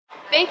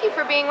Thank you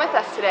for being with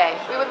us today.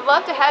 We would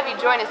love to have you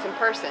join us in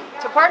person.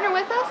 To partner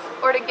with us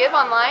or to give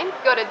online,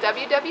 go to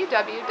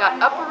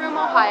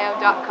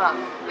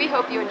www.upperroomohio.com. We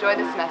hope you enjoy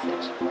this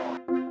message.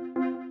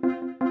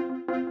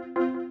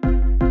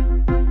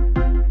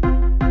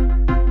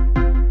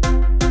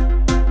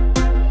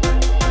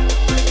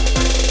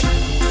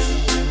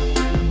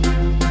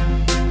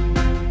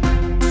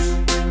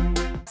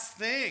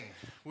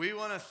 We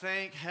want to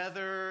thank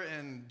Heather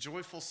and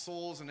Joyful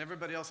Souls and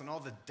everybody else and all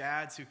the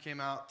dads who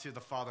came out to the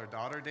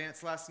father-daughter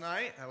dance last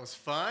night. That was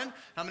fun.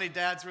 How many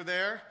dads were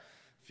there?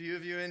 A few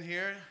of you in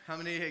here. How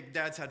many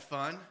dads had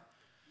fun?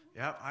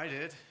 Yep, I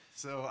did.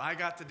 So I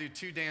got to do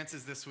 2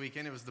 dances this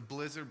weekend. It was the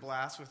Blizzard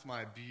Blast with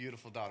my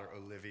beautiful daughter,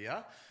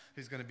 Olivia,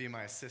 who's going to be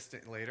my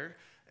assistant later.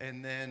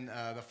 And then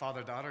the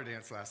father-daughter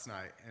dance last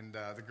night. And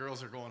the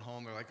girls are going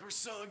home. They're like, we're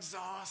so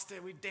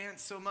exhausted. We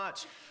danced so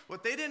much.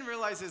 What they didn't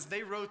realize is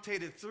they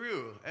rotated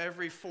through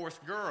every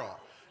 4th girl.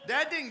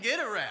 Dad didn't get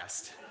a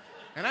rest.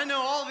 And I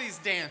know all these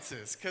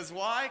dances. Because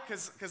why?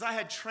 Because I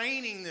had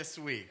training this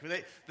week.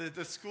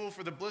 The school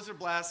for the Blizzard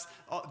Blast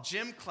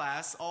gym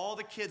class, all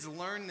the kids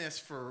learn this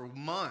for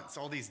months,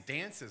 all these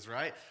dances,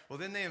 right? Well,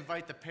 then they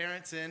invite the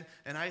parents in,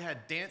 and I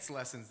had dance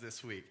lessons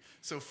this week.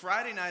 So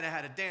Friday night I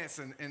had a dance,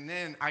 and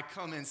then I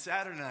come in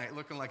Saturday night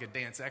looking like a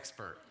dance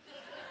expert.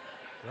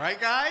 Right,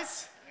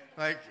 guys?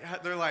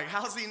 They're like,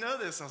 how's he know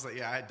this? I was like,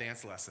 yeah, I had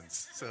dance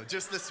lessons. So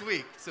just this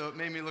week. So it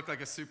made me look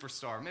like a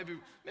superstar. Maybe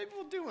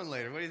we'll do one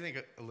later. What do you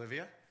think,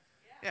 Olivia?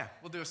 Yeah,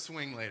 we'll do a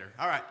swing later.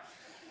 All right.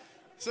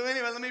 So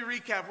anyway, let me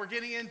recap. We're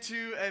getting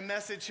into a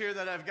message here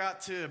that I've got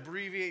to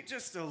abbreviate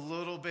just a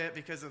little bit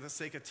because of the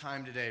sake of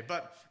time today.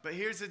 But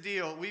here's the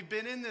deal. We've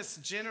been in this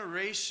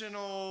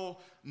generational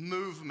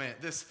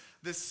movement, this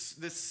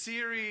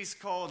series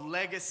called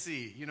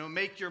Legacy. You know,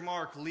 make your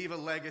mark, leave a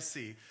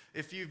legacy.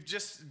 If you've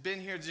just been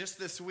here just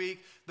this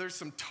week, there's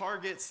some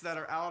targets that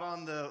are out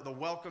on the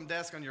welcome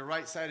desk on your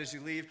right side as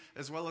you leave,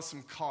 as well as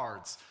some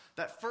cards.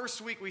 That first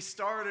week we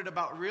started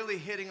about really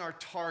hitting our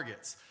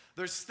targets.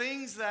 There's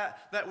things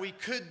that we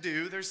could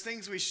do, there's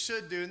things we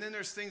should do, and then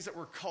there's things that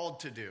we're called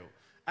to do.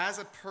 As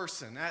a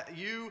person,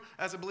 you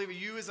as a believer,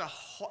 you as a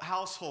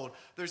household,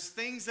 there's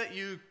things that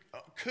you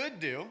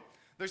could do,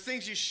 there's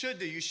things you should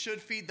do. You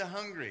should feed the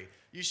hungry.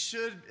 You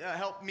should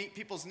help meet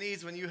people's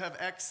needs when you have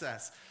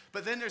excess.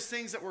 But then there's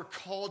things that we're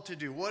called to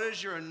do. What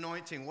is your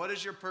anointing? What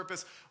is your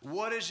purpose?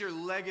 What is your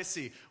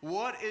legacy?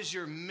 What is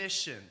your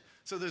mission?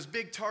 So those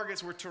big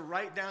targets were to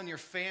write down your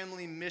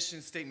family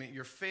mission statement,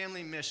 your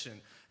family mission.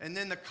 And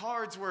then the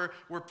cards were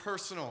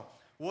personal.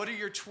 What are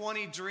your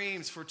 20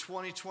 dreams for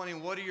 2020?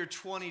 What are your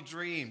 20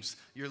 dreams,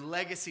 your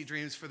legacy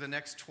dreams for the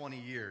next 20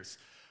 years?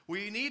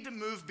 We need to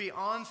move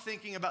beyond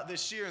thinking about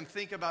this year and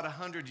think about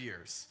 100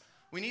 years.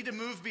 We need to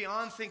move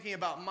beyond thinking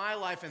about my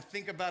life and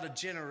think about a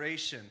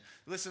generation.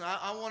 Listen,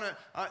 I want to,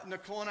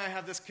 Nicole and I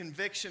have this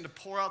conviction to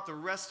pour out the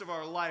rest of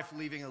our life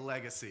leaving a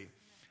legacy.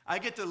 I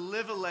get to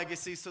live a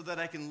legacy so that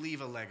I can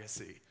leave a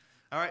legacy.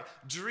 All right?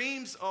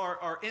 Dreams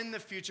are in the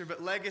future,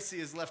 but legacy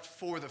is left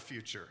for the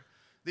future.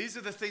 These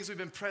are the things we've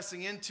been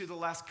pressing into the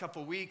last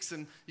couple weeks,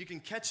 and you can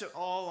catch it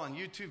all on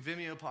YouTube,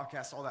 Vimeo,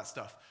 podcast, all that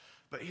stuff.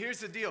 But here's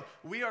the deal.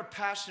 We are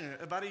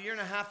passionate. About 1.5 years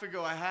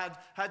ago, I had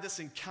this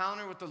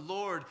encounter with the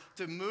Lord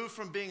to move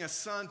from being a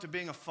son to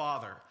being a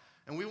father.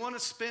 And we want to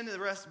spend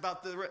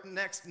about the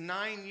next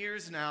 9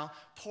 years now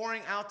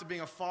pouring out to being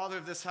a father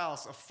of this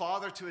house, a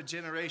father to a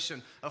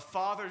generation, a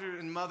father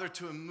and mother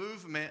to a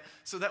movement,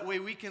 so that way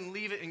we can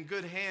leave it in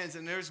good hands.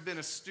 And there's been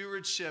a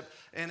stewardship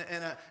and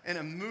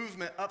a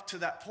movement up to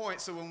that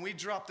point. So when we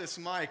drop this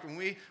mic,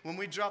 when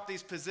we drop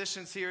these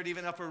positions here at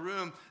Even Upper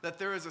Room, that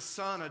there is a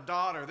son, a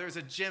daughter, there's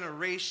a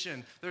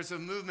generation, there's a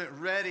movement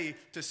ready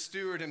to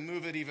steward and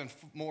move it even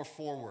more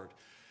forward.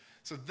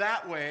 So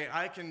that way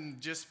I can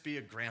just be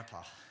a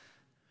grandpa.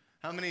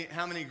 How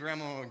many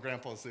grandma and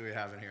grandpas do we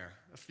have in here?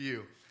 A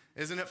few.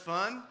 Isn't it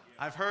fun?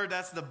 I've heard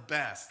that's the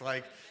best.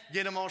 Like,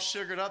 get them all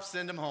sugared up,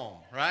 send them home,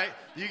 right?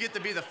 You get to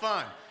be the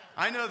fun.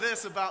 I know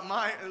this about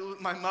my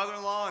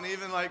mother-in-law and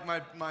even like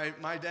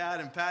my dad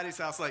and Patty's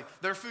house. Like,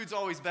 their food's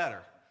always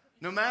better.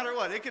 No matter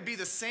what. It could be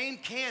the same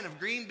can of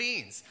green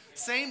beans.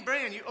 Same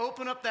brand. You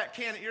open up that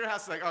can at your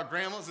house, like, oh,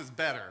 grandma's is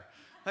better.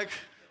 Like,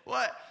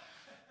 what?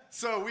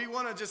 So we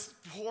want to just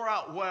pour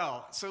out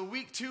well. So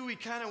week 2, we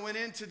kind of went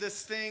into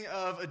this thing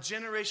of a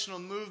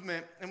generational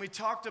movement, and we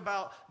talked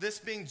about this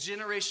being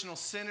generational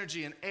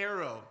synergy, an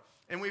arrow.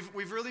 And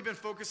we've really been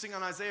focusing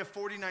on Isaiah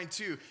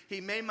 49:2.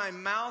 He made my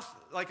mouth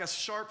like a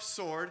sharp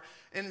sword.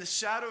 In the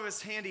shadow of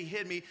his hand he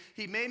hid me.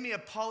 He made me a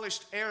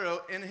polished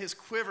arrow. In his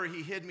quiver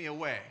he hid me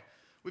away.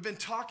 We've been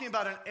talking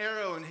about an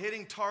arrow and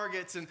hitting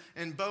targets and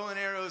bow and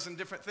arrows and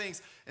different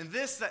things. And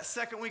that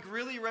second week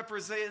really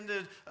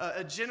represented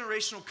a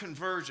generational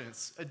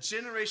convergence, a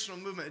generational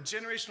movement, a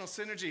generational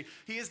synergy.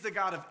 He is the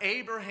God of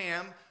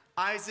Abraham,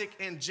 Isaac,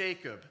 and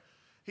Jacob.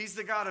 He's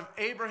the God of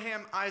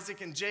Abraham,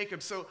 Isaac, and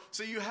Jacob. So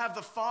you have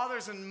the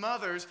fathers and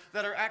mothers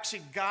that are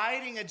actually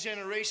guiding a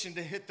generation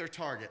to hit their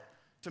target,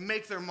 to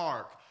make their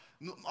mark.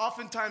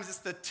 Oftentimes it's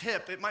the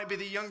tip. It might be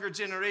the younger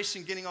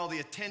generation getting all the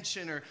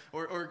attention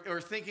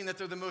or thinking that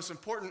they're the most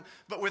important.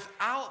 But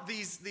without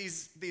these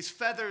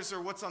feathers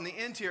or what's on the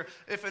end here,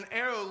 if an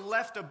arrow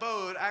left a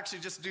bow, it would actually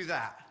just do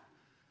that.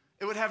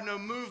 It would have no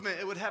movement.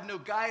 It would have no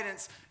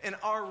guidance. And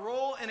our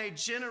role in a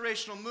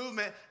generational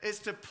movement is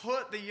to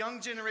put the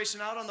young generation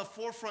out on the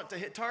forefront to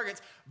hit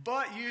targets,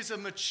 but use a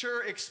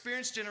mature,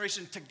 experienced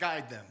generation to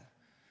guide them.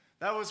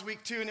 That was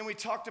week 2. And then we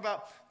talked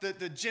about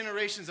the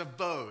generations of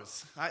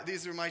bows.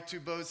 These are my 2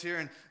 bows here.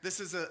 And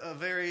this is a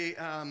very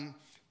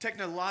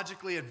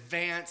technologically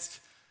advanced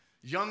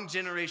young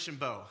generation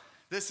bow.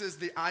 This is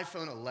the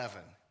iPhone 11.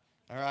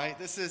 All right,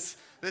 this is,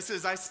 I'm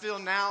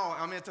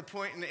at the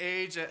point in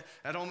age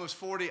at almost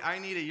 40, I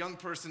need a young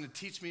person to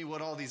teach me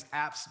what all these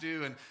apps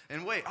do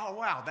and wait, oh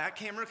wow, that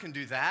camera can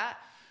do that?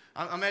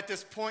 I'm at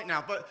this point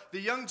now, but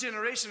the young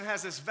generation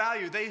has this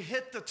value. They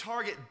hit the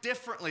target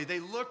differently, they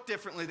look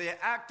differently, they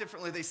act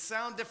differently, they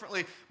sound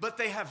differently, but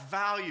they have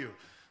value.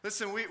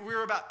 Listen,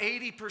 we're about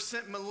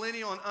 80%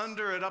 millennial and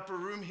under at Upper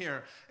Room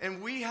here,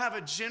 and we have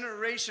a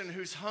generation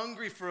who's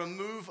hungry for a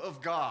move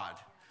of God.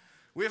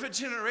 We have a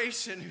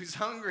generation who's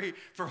hungry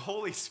for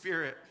Holy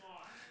Spirit.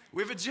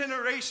 We have a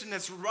generation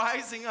that's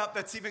rising up,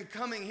 that's even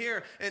coming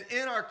here. And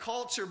in our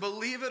culture,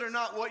 believe it or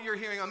not, what you're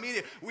hearing on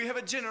media, we have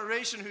a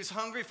generation who's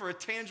hungry for a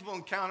tangible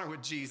encounter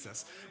with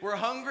Jesus. We're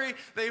hungry.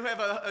 They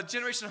have a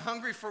generation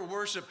hungry for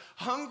worship,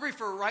 hungry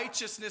for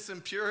righteousness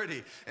and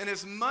purity. And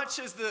as much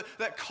as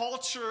that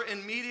culture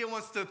and media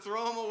wants to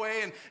throw them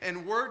away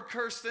and word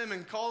curse them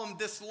and call them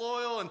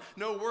disloyal and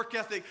no work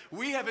ethic,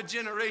 we have a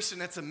generation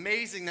that's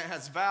amazing, that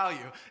has value,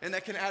 and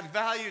that can add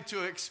value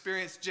to an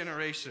experienced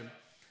generation.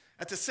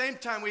 At the same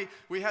time,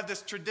 we have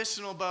this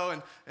traditional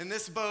bow, and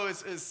this bow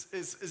is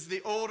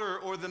the older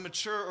or the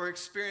mature or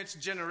experienced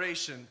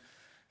generation.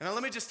 And now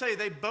let me just tell you,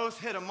 they both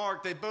hit a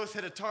mark, they both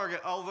hit a target.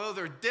 Although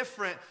they're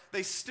different,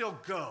 they still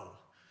go.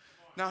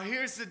 Now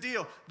here's the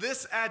deal.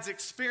 This adds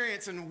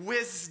experience and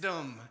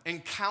wisdom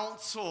and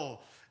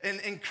counsel and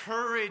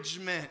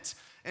encouragement.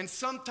 And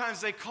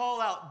sometimes they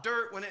call out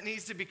dirt when it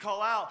needs to be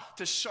called out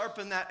to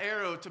sharpen that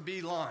arrow to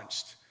be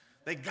launched.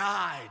 They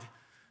guide,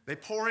 they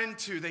pour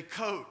into, they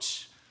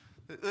coach.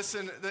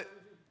 Listen,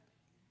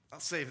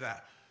 I'll save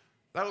that.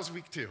 That was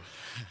week 2.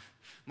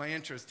 My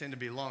intros tend to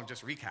be long,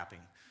 just recapping.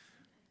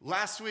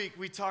 Last week,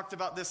 we talked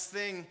about this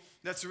thing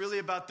that's really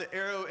about the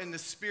arrow in the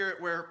spirit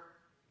where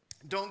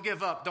don't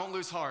give up, don't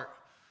lose heart.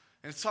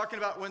 And it's talking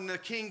about when the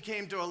king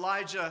came to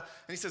Elijah, and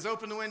he says,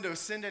 open the window,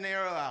 send an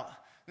arrow out.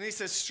 And he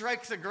says,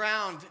 strike the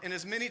ground, and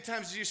as many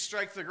times as you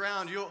strike the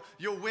ground,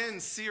 you'll win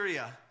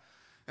Syria.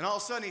 And all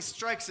of a sudden, he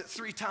strikes it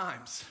 3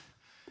 times.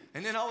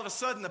 And then all of a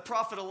sudden, the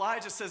prophet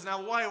Elijah says,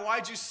 now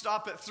why'd you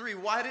stop at 3?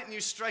 Why didn't you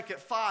strike at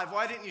 5?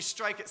 Why didn't you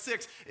strike at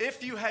 6?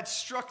 If you had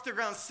struck the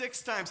ground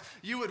 6 times,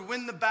 you would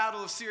win the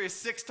battle of Syria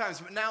 6 times,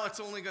 but now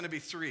it's only going to be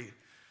 3.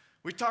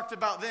 We talked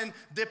about then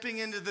dipping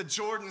into the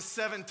Jordan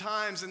 7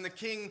 times, and the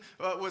king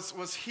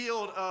was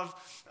healed of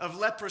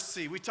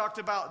leprosy. We talked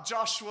about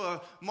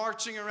Joshua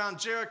marching around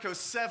Jericho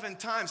 7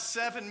 times.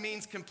 7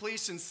 means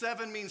completion.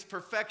 7 means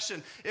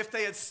perfection. If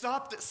they had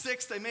stopped at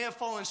 6, they may have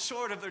fallen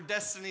short of their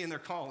destiny and their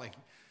calling.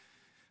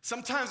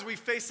 Sometimes we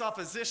face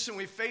opposition,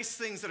 we face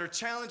things that are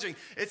challenging.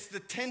 It's the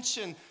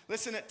tension.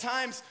 Listen, at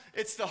times,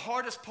 it's the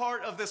hardest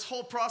part of this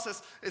whole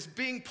process is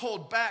being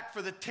pulled back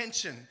for the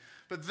tension.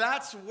 But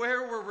that's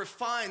where we're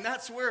refined.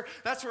 That's where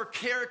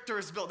character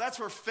is built. That's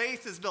where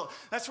faith is built.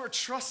 That's where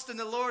trust in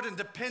the Lord and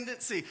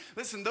dependency.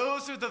 Listen,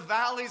 those are the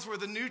valleys where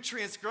the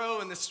nutrients grow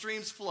and the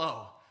streams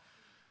flow.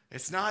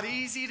 It's not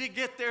easy to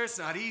get there. It's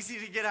not easy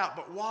to get out.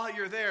 But while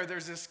you're there,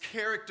 there's this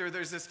character,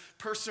 there's this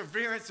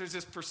perseverance, there's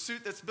this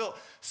pursuit that's built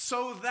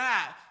so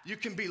that you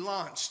can be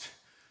launched.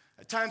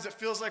 At times it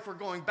feels like we're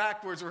going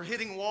backwards. We're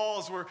hitting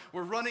walls. We're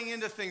running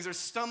into things. There's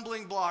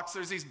stumbling blocks.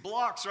 There's these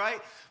blocks, right?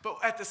 But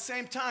at the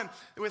same time,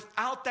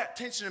 without that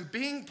tension and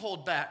being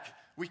pulled back,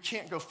 we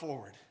can't go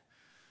forward.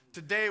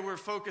 Today, our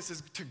focus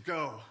is to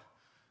go.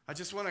 I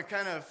just want to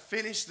kind of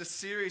finish the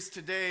series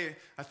today.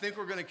 I think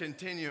we're going to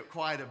continue it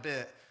quite a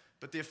bit.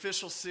 But the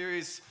official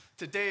series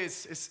today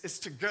is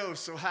to go,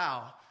 so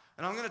how?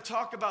 And I'm going to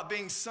talk about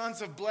being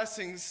sons of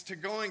blessings to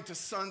going to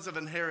sons of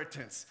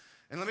inheritance.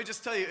 And let me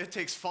just tell you, it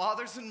takes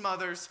fathers and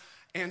mothers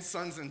and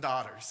sons and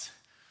daughters.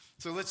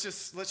 So let's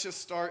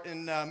just start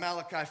in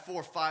Malachi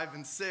 4, 5,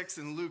 and 6,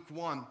 and Luke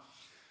 1.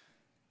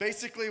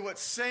 Basically,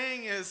 what's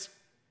saying is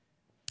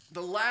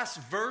the last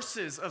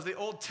verses of the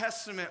Old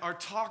Testament are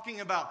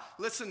talking about,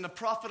 listen, the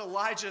prophet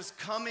Elijah has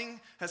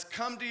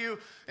come to you,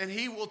 and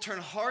he will turn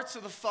hearts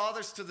of the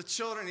fathers to the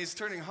children. He's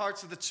turning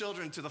hearts of the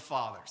children to the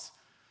fathers.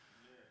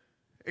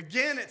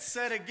 Again, it's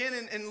said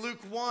again in Luke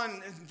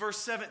 1, verse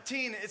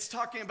 17, it's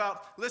talking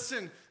about,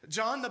 listen,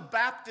 John the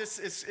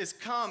Baptist is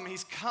come.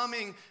 He's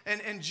coming,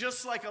 and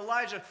just like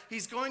Elijah,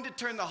 he's going to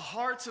turn the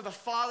hearts of the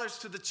fathers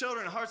to the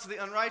children, the hearts of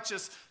the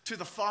unrighteous to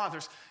the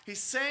fathers.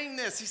 He's saying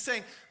this. He's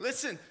saying,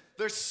 listen,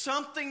 there's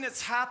something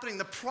that's happening.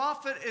 The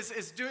prophet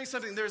is doing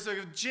something. There's a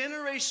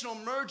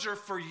generational merger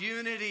for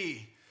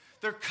unity.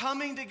 They're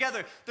coming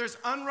together. There's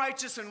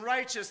unrighteous and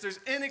righteous. There's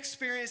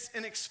inexperienced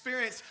and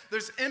experienced.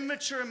 There's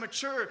immature and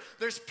mature.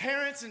 There's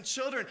parents and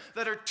children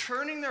that are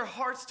turning their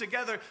hearts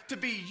together to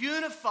be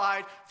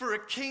unified for a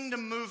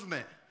kingdom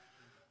movement.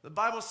 The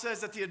Bible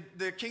says that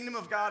the kingdom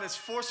of God is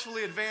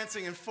forcefully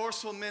advancing and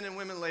forceful men and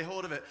women lay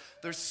hold of it.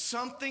 There's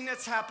something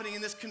that's happening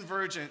in this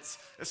convergence,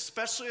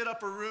 especially at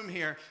Upper Room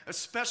here,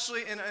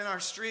 especially in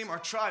our stream, our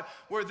tribe,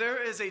 where there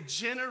is a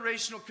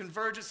generational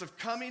convergence of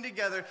coming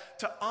together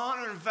to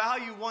honor and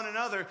value one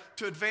another,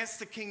 to advance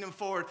the kingdom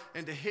forward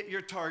and to hit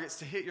your targets,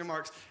 to hit your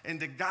marks,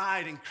 and to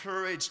guide,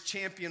 encourage,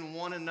 champion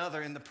one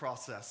another in the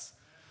process.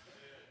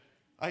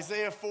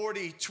 Isaiah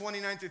 40,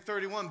 29 through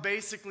 31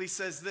 basically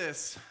says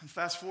this. I'm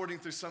fast forwarding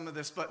through some of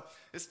this, but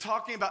it's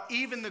talking about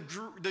even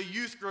the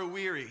youth grow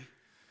weary.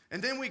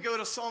 And then we go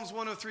to Psalms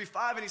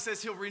 103:5, and he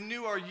says he'll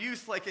renew our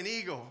youth like an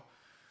eagle.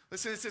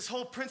 Listen, it's this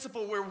whole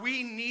principle where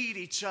we need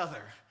each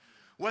other.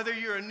 Whether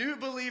you're a new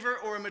believer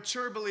or a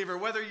mature believer,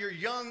 whether you're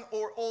young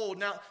or old.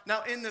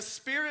 Now in the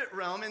spirit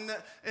realm, in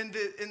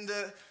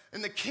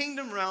the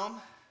kingdom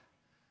realm,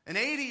 an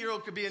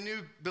 80-year-old could be a new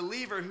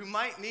believer who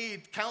might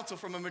need counsel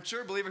from a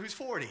mature believer who's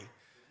 40.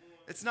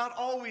 It's not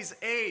always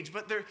age,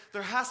 but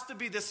there has to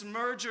be this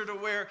merger to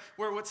where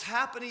what's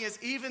happening is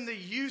even the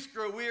youth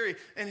grow weary,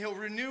 and he'll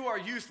renew our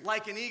youth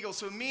like an eagle.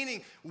 So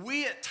meaning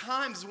we at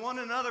times, one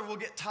another, will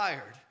get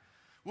tired.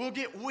 We'll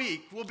get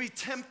weak. We'll be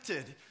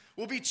tempted.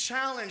 We'll be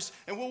challenged,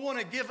 and we'll want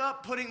to give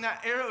up putting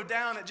that arrow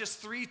down at just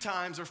 3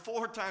 times or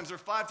 4 times or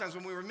 5 times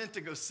when we were meant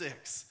to go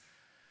 6.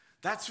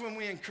 That's when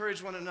we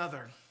encourage one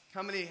another.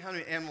 How many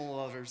animal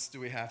lovers do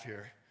we have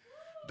here?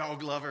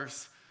 Dog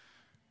lovers.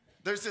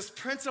 There's this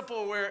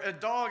principle where a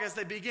dog, as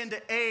they begin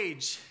to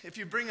age, if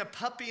you bring a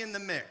puppy in the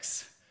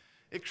mix,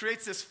 it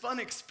creates this fun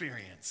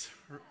experience.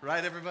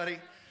 Right, everybody?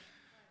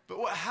 But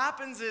what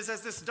happens is,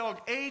 as this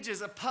dog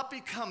ages, a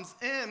puppy comes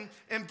in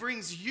and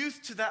brings youth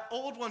to that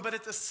old one, but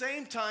at the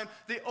same time,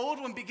 the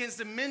old one begins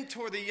to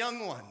mentor the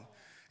young one.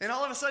 And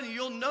all of a sudden,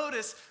 you'll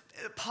notice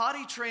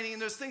potty training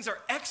and those things are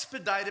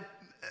expedited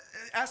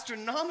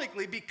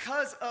astronomically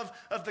because of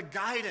the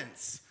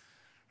guidance.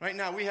 Right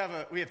now we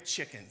have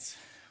chickens.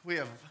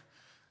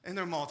 And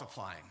they're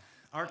multiplying.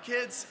 Our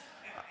kids,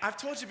 I've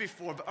told you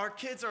before, but our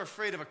kids are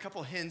afraid of a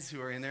couple hens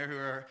who are in there who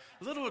are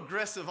a little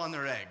aggressive on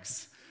their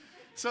eggs.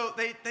 So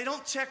they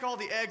don't check all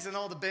the eggs in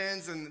all the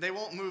bins, and they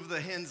won't move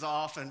the hens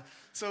off. And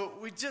so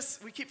we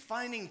keep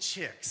finding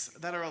chicks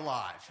that are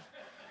alive.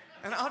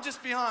 And I'll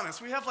just be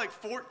honest, we have like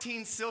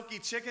 14 silky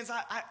chickens.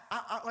 I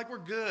like, we're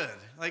good.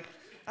 Like,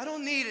 I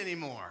don't need any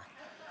more.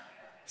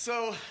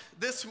 So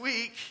this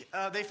week,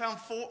 they found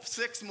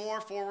 6 more,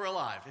 4 were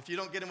alive. If you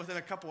don't get them within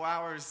a couple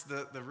hours,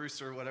 the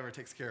rooster or whatever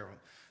takes care of them.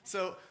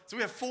 So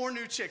we have 4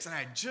 new chicks, and I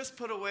had just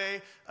put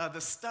away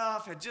the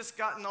stuff, had just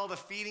gotten all the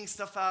feeding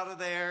stuff out of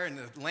there, and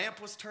the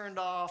lamp was turned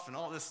off and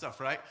all this stuff,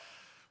 right?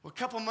 Well, a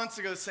couple months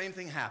ago, the same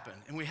thing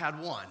happened, and we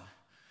had 1.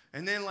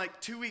 And then like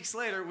 2 weeks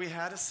later, we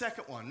had a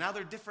second one. Now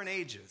they're different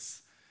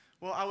ages.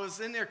 Well, I was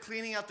in there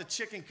cleaning out the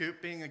chicken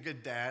coop, being a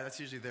good dad. That's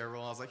usually their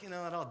role. I was like, you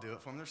know what, I'll do it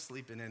for them. They're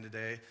sleeping in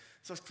today.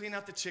 So I was cleaning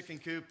out the chicken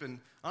coop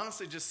and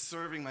honestly just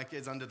serving my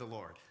kids unto the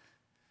Lord.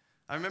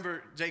 I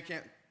remember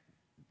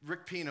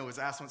Rick Pino was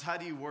asked once, how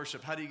do you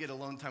worship? How do you get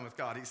alone time with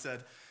God?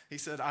 He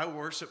said, I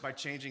worship by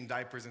changing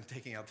diapers and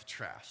taking out the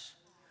trash.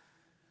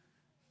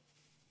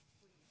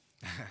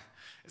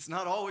 It's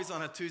not always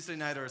on a Tuesday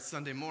night or a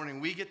Sunday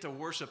morning. We get to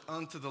worship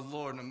unto the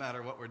Lord no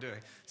matter what we're doing.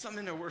 So I'm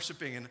in there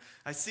worshiping, and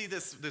I see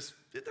this.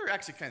 They're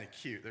actually kind of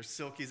cute. They're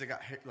silkies. They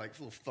got like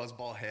little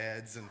fuzzball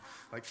heads and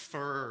like fur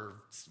or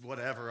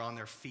whatever on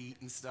their feet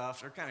and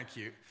stuff. They're kind of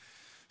cute.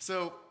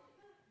 So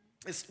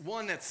it's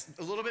one that's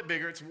a little bit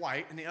bigger. It's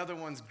white, and the other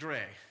one's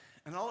gray.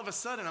 And all of a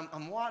sudden,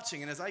 I'm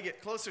watching, and as I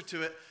get closer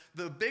to it,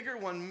 the bigger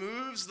one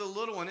moves the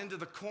little one into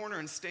the corner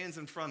and stands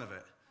in front of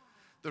it.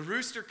 The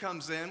rooster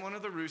comes in, one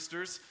of the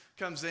roosters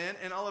comes in,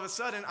 and all of a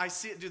sudden, I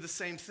see it do the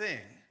same thing.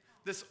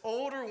 This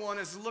older one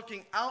is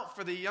looking out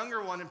for the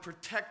younger one and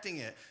protecting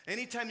it.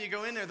 Anytime you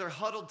go in there, they're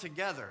huddled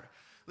together.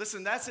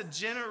 Listen, that's a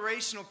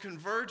generational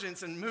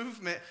convergence and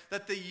movement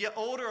that the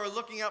older are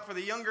looking out for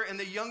the younger, and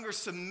the younger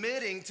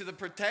submitting to the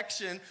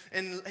protection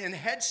and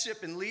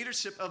headship and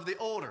leadership of the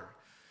older.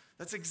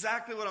 That's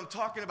exactly what I'm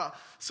talking about.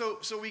 So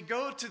we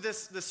go to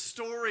this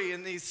story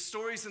and these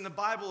stories in the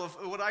Bible of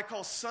what I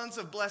call sons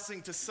of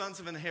blessing to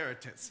sons of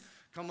inheritance.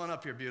 Come on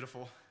up here,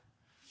 beautiful.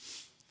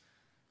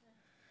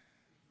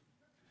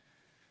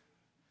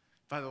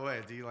 By the way,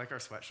 do you like our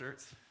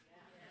sweatshirts?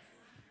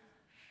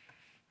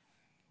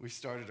 We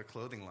started a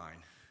clothing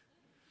line.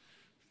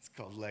 It's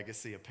called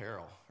Legacy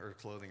Apparel or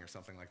clothing or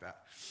something like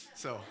that.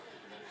 So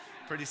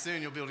pretty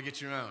soon you'll be able to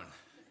get your own.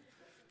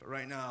 But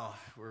right now,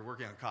 we're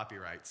working on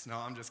copyrights. No,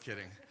 I'm just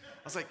kidding.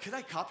 I was like, could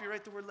I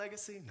copyright the word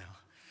legacy? No.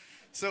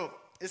 So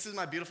this is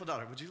my beautiful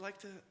daughter. Would you like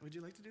to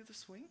do the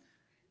swing?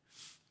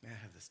 May I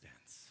have this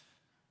dance?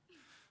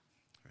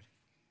 Ready?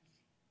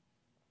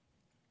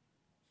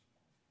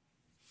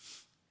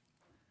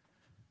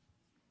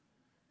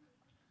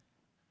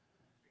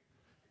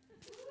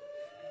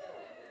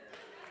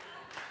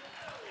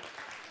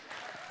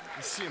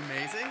 she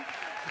amazing?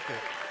 Okay.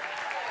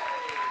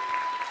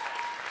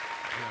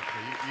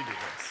 Yeah, you do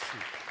this.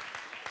 Shoot.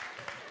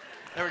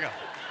 There we go.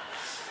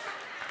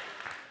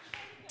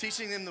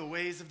 Teaching them the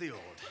ways of the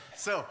old.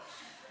 So, all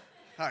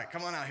right,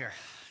 come on out here.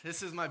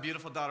 This is my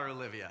beautiful daughter,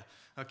 Olivia,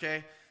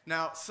 okay?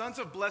 Now, sons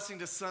of blessing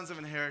to sons of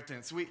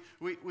inheritance.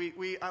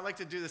 I like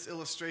to do this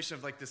illustration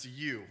of like this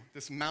U,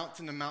 this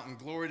mountain to mountain,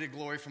 glory to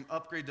glory, from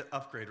upgrade to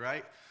upgrade,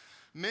 right?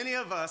 Many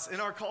of us,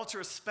 in our culture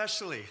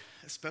especially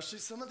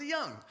some of the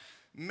young,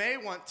 may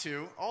want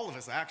to, all of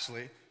us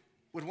actually,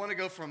 would want to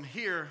go from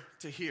here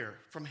to here,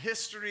 from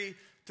history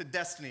to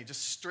destiny,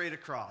 just straight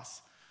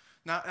across.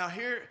 Now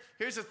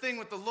here's the thing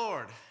with the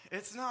Lord.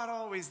 It's not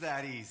always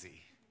that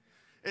easy.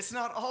 It's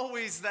not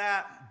always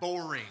that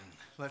boring,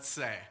 let's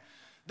say.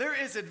 There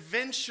is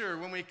adventure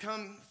when we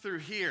come through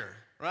here,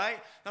 right?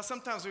 Now,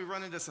 sometimes we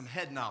run into some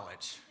head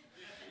knowledge,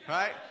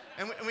 right?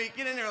 And we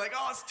get in there like,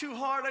 oh, it's too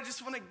hard. I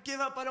just want to give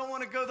up. I don't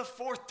want to go the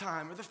fourth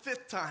time or the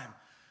fifth time.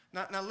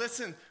 Now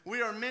listen,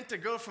 we are meant to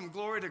go from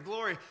glory to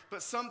glory,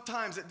 but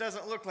sometimes it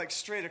doesn't look like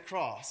straight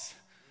across.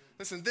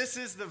 Listen, this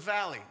is the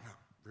valley. No,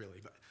 really,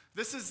 but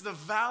this is the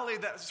valley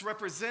that's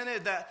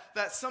represented,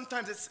 that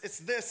sometimes it's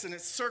this and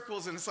it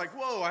circles and it's like,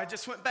 whoa, I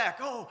just went back.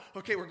 Oh,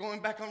 okay, we're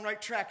going back on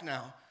right track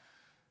now.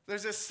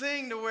 There's this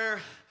thing to where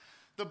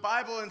the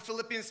Bible in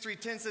Philippians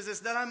 3:10 says this,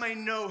 that I may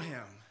know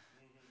him.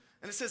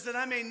 And it says that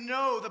I may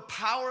know the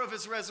power of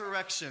his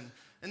resurrection.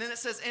 And then it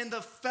says, and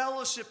the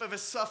fellowship of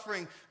his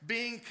suffering,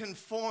 being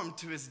conformed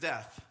to his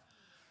death.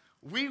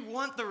 We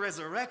want the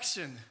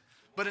resurrection,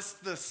 but it's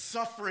the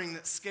suffering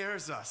that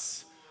scares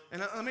us.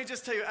 And let me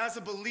just tell you, as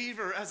a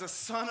believer, as a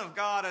son of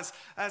God,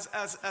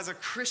 as a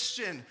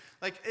Christian,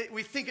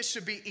 we think it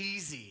should be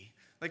easy.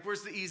 Like,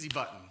 where's the easy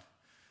button?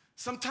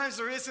 Sometimes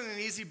there isn't an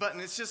easy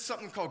button. It's just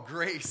something called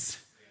grace.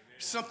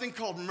 There's something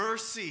called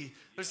mercy.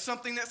 There's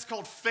something that's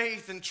called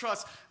faith and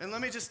trust. And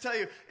let me just tell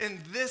you, in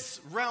this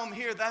realm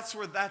here, that's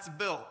where that's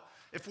built.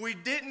 If we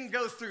didn't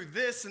go through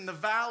this and the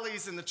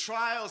valleys and the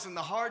trials and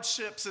the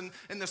hardships and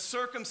the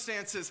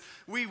circumstances,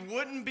 we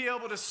wouldn't be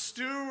able to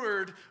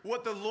steward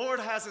what the Lord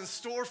has in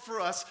store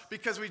for us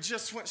because we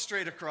just went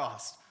straight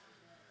across.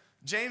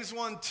 James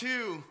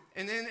 1:2,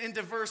 and then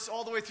into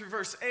all the way through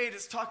verse 8,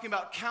 it's talking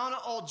about count it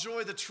all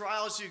joy the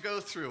trials you go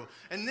through.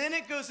 And then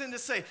it goes in to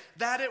say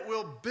that it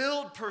will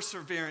build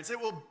perseverance.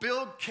 It will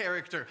build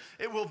character.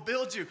 It will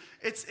build you.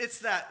 It's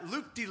that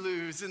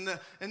loop-de-loos and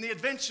the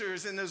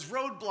adventures and those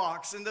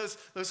roadblocks and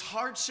those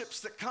hardships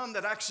that come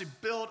that actually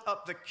build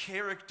up the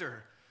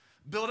character,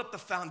 build up the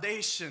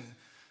foundation,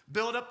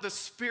 build up the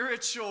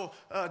spiritual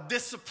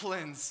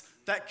disciplines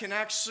that can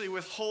actually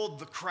withhold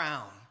the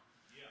crown.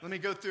 Let me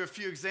go through a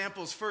few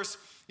examples. First,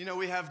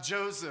 we have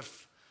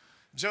Joseph.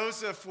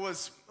 Joseph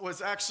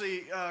was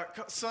actually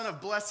son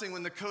of blessing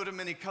when the coat of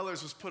many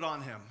colors was put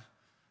on him.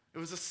 It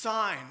was a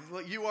sign.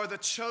 You are the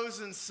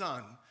chosen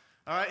son.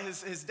 All right,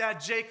 his dad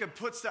Jacob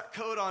puts that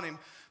coat on him.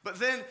 But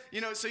then,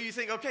 so you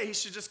think, okay, he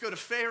should just go to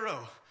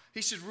Pharaoh.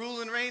 He should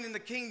rule and reign in the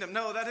kingdom.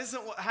 No, that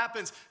isn't what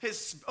happens.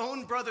 His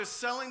own brothers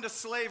sell him to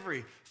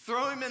slavery,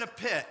 throw him in a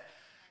pit.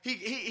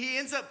 He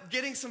ends up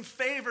getting some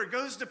favor,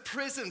 goes to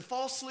prison,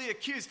 falsely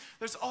accused.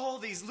 There's all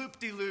these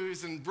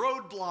loop-de-loos and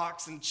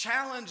roadblocks and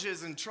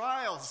challenges and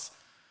trials.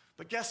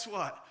 But guess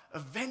what?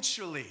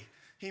 Eventually,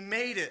 he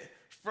made it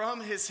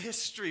from his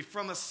history,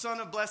 from a son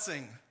of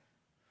blessing,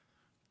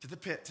 to the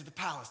pit, to the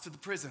palace, to the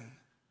prison,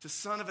 to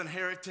son of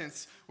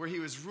inheritance, where he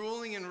was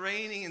ruling and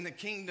reigning in the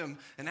kingdom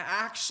and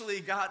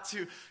actually got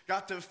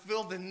to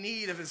fill the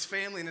need of his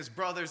family and his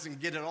brothers and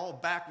get it all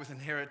back with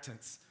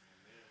inheritance.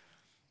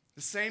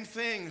 The same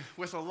thing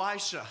with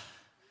Elisha.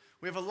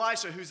 We have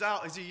Elisha who's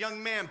out as a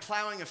young man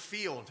plowing a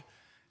field.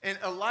 And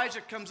Elijah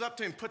comes up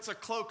to him, puts a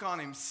cloak on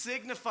him,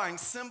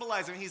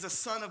 symbolizing he's a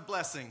son of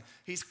blessing.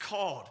 He's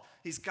called.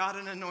 He's got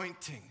an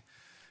anointing.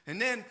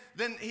 And then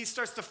he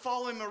starts to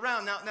follow him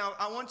around. Now,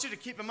 I want you to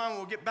keep in mind,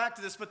 we'll get back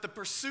to this, but the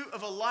pursuit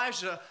of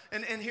Elijah,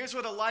 and here's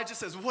what Elijah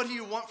says, what do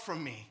you want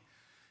from me?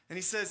 And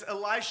he says,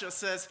 Elisha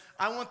says,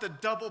 I want the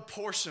double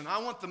portion. I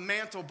want the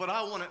mantle, but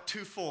I want it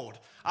twofold.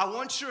 I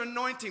want your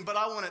anointing, but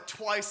I want it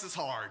twice as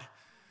hard.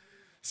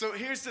 So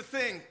here's the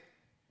thing.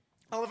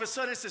 All of a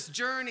sudden, it's this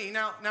journey.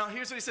 Now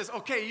here's what he says.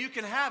 Okay, you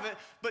can have it,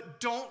 but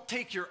don't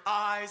take your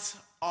eyes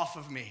off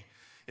of me.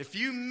 If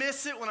you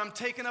miss it when I'm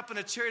taken up in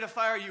a chariot of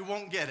fire, you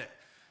won't get it.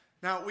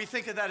 Now, we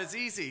think of that as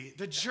easy.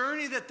 The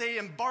journey that they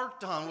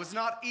embarked on was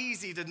not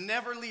easy, to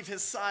never leave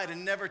his side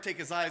and never take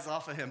his eyes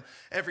off of him.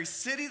 Every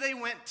city they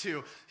went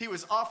to, he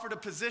was offered a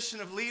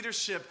position of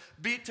leadership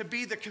to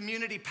be the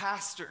community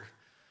pastor.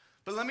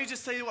 But let me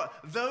just tell you what,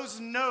 those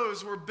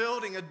no's were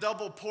building a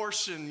double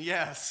portion,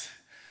 yes.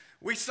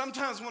 We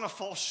sometimes want to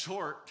fall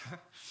short.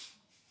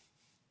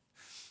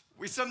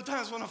 We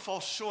sometimes want to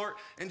fall short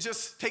and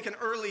just take an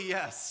early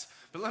yes.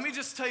 But let me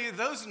just tell you,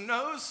 those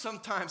no's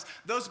sometimes,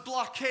 those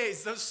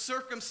blockades, those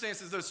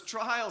circumstances, those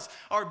trials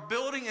are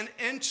building an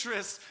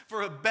interest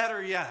for a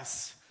better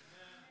yes.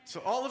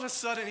 So all of a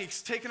sudden,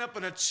 he's taken up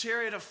in a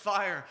chariot of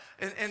fire,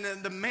 and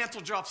then the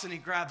mantle drops and he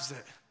grabs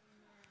it.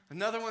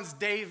 Another one's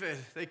David.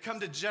 They come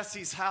to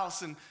Jesse's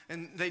house and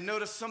they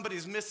notice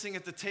somebody's missing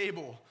at the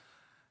table.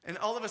 And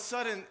all of a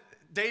sudden,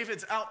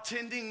 David's out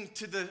tending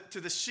to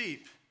the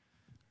sheep.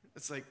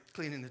 It's like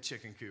cleaning the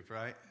chicken coop,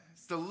 right?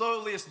 It's the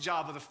lowliest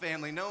job of the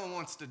family. No one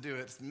wants to do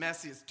it. It's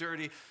messy, it's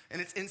dirty,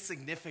 and it's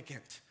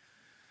insignificant.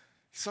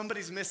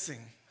 Somebody's missing.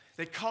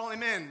 They call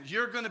him in.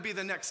 You're going to be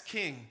the next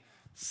king,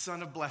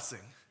 son of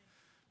blessing.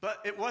 But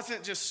it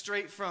wasn't just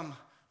straight from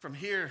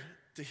here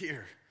to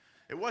here.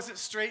 It wasn't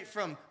straight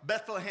from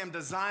Bethlehem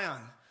to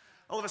Zion.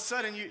 All of a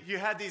sudden, you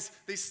had these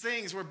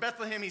things where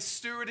Bethlehem, he's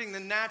stewarding the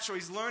natural.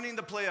 He's learning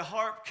to play a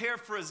harp, care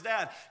for his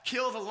dad,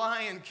 kill the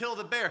lion, kill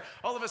the bear.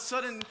 All of a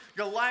sudden,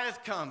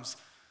 Goliath comes.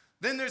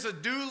 Then there's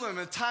Adullam,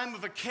 a time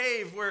of a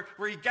cave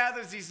where he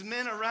gathers these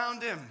men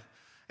around him.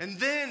 And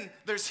then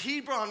there's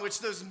Hebron, which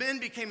those men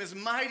became as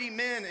mighty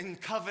men in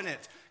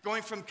covenant,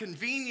 going from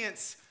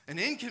convenience and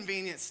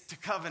inconvenience to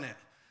covenant.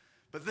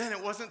 But then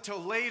it wasn't till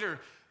later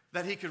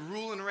that he could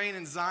rule and reign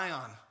in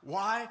Zion.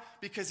 Why?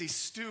 Because he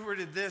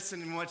stewarded this,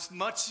 and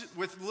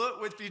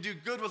if you do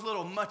good with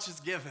little, much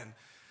is given.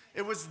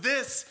 It was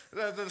this,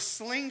 the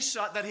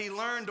slingshot, that he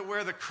learned to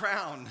wear the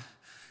crown.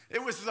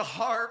 It was the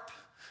harp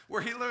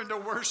where he learned to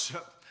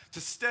worship,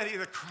 to steady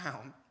the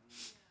crown.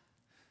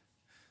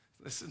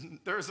 Listen,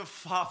 there is a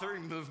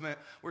fathering movement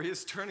where he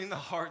is turning the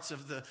hearts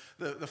of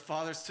the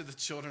fathers to the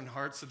children,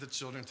 hearts of the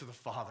children to the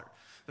father.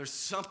 There's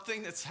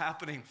something that's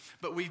happening,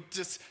 but we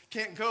just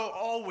can't go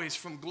always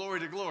from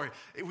glory to glory.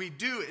 We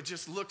do, it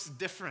just looks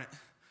different.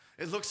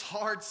 It looks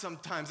hard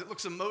sometimes. It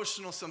looks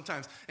emotional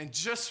sometimes. And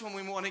just when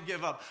we want to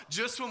give up,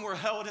 just when we're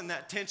held in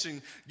that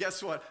tension,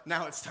 guess what?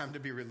 Now it's time to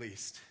be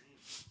released.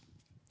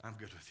 I'm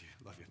good with you.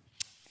 Love you.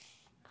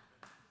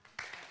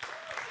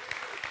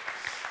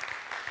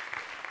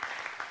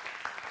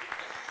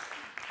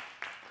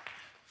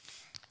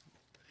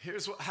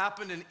 Here's what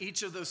happened in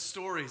each of those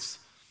stories.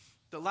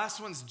 The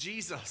last one's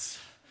Jesus.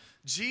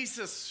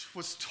 Jesus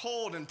was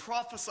told and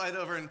prophesied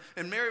over,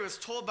 and Mary was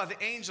told by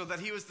the angel that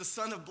he was the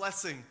son of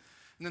blessing.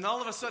 And then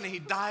all of a sudden, he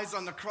dies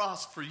on the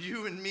cross for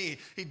you and me.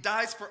 He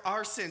dies for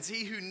our sins.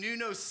 He who knew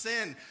no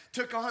sin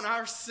took on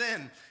our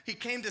sin. He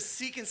came to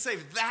seek and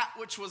save that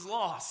which was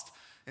lost.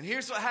 And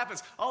here's what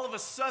happens. All of a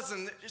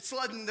sudden,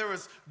 there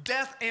was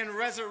death and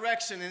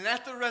resurrection. And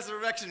at the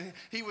resurrection,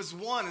 he was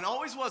one, and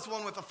always was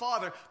one with the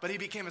Father, but he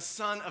became a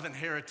son of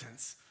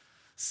inheritance.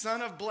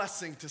 Son of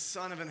blessing to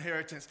son of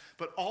inheritance.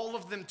 But all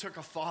of them took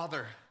a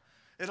father.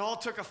 It all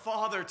took a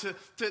father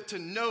to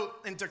note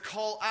and to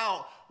call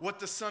out what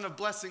the son of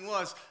blessing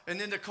was, and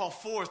then to call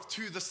forth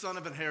to the son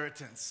of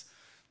inheritance.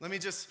 Let me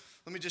just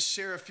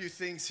share a few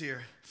things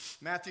here.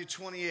 Matthew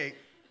 28.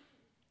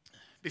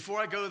 Before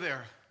I go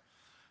there,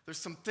 there's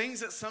some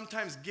things that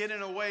sometimes get in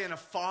the way in a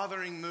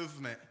fathering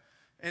movement.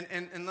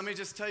 And let me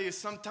just tell you,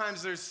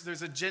 sometimes there's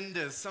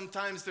agendas,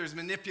 sometimes there's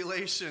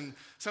manipulation,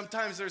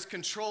 sometimes there's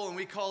control, and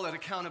we call it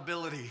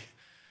accountability.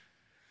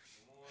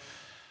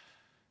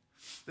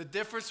 The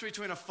difference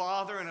between a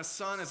father and a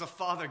son is a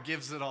father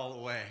gives it all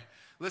away.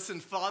 Listen,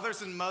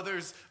 fathers and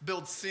mothers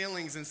build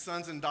ceilings, and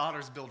sons and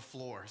daughters build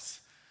floors.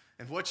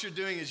 And what you're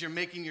doing is you're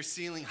making your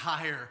ceiling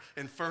higher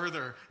and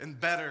further and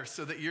better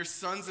so that your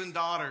sons and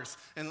daughters,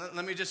 and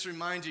let me just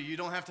remind you, you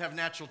don't have to have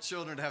natural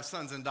children to have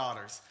sons and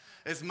daughters.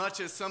 As much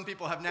as some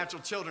people have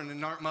natural children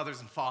and aren't mothers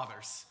and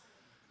fathers.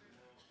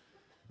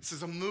 This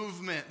is a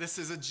movement. This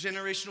is a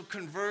generational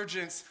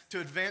convergence to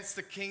advance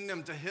the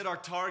kingdom, to hit our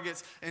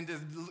targets, and to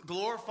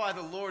glorify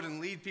the Lord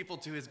and lead people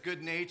to his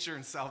good nature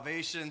and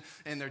salvation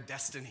and their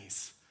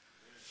destinies.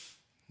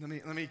 Let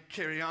me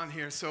carry on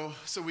here. So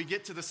we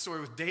get to the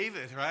story with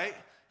David, right?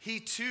 He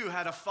too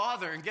had a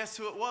father, and guess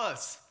who it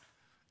was?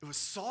 It was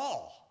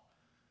Saul.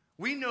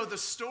 We know the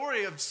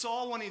story of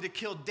Saul wanting to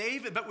kill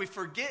David, but we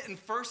forget in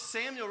 1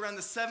 Samuel around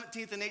the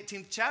 17th and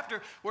 18th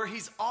chapter where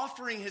he's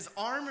offering his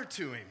armor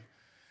to him.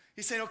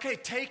 He's saying, okay,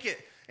 take it.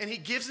 And he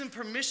gives him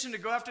permission to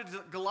go after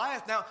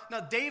Goliath. Now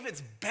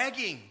David's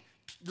begging,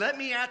 let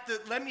me at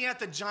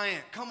the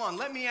giant. Come on,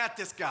 let me at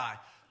this guy.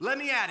 Let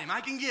me at him.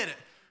 I can get it,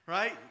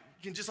 right?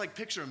 You can just like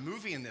picture a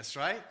movie in this,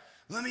 right?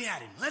 Let me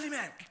at him. Let him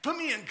at him. Put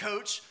me in,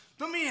 coach.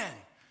 Put me in.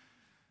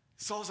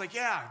 Saul's like,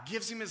 yeah,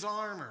 gives him his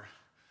armor.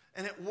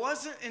 And it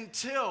wasn't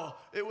until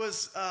it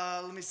was,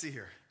 let me see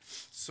here.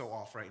 So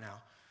off right now.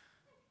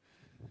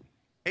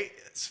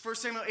 1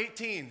 Samuel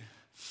 18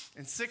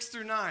 and 6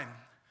 through 9.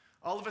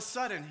 All of a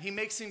sudden,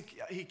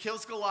 he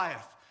kills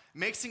Goliath,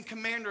 makes him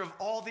commander of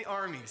all the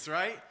armies,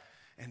 right?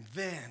 And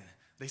then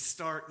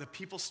the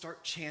people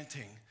start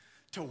chanting.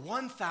 To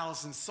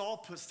 1,000, Saul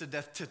puts to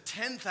death. To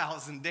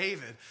 10,000,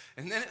 David.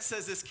 And then it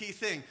says this key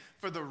thing.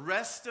 For the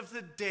rest of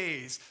the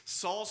days,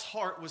 Saul's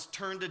heart was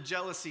turned to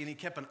jealousy, and he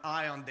kept an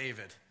eye on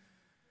David.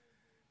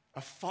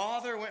 A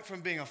father went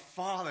from being a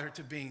father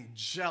to being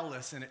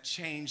jealous, and it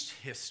changed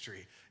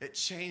history. It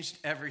changed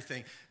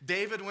everything.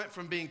 David went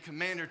from being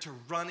commander to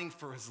running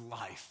for his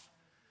life.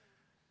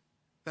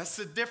 That's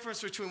the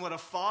difference between what a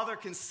father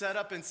can set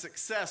up in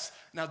success.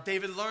 Now,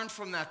 David learned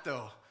from that,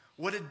 though.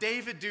 What did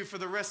David do for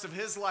the rest of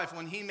his life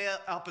when he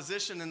met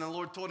opposition and the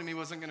Lord told him he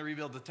wasn't going to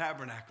rebuild the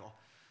tabernacle?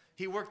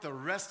 He worked the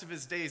rest of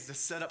his days to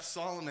set up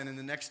Solomon and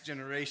the next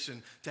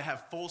generation to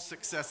have full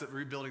success at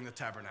rebuilding the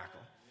tabernacle.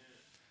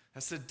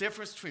 That's the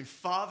difference between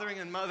fathering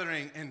and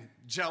mothering and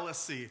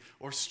jealousy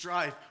or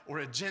strife or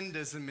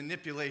agendas and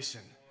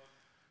manipulation.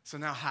 So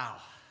now how?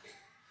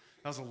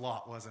 That was a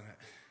lot, wasn't it?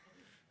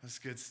 That's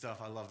good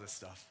stuff. I love this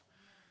stuff.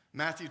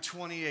 Matthew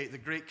 28, the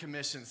Great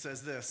Commission,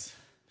 says this.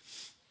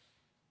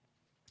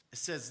 It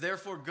says,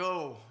 therefore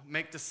go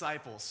make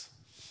disciples.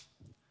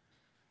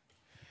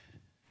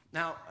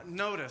 Now,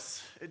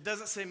 notice, it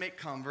doesn't say make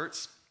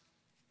converts.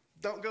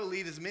 Don't go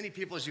lead as many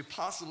people as you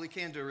possibly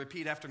can to a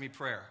repeat after me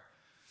prayer.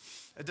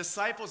 A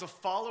disciple is a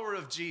follower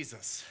of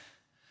Jesus.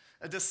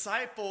 A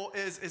disciple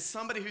is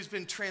somebody who's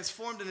been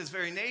transformed in his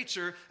very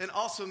nature and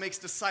also makes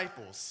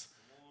disciples.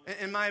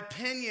 In my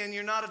opinion,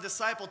 you're not a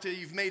disciple till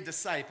you've made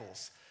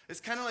disciples. It's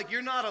kind of like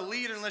you're not a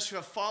leader unless you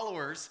have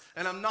followers,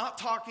 and I'm not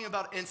talking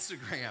about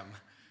Instagram.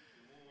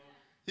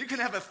 You can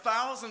have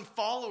 1,000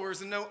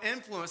 followers and no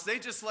influence. They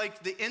just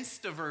like the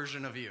Insta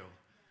version of you.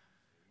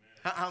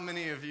 How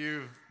many of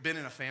you have been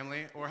in a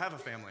family or have a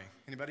family?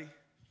 Anybody?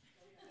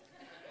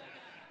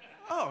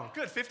 Oh,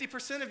 good.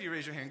 50% of you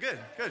raise your hand.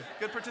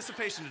 Good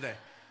participation today.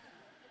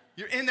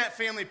 You're in that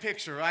family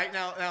picture, right?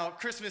 Now,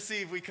 Christmas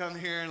Eve, we come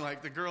here, and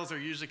like the girls are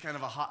usually kind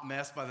of a hot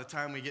mess by the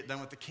time we get done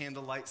with the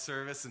candlelight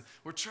service. And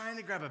we're trying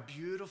to grab a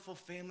beautiful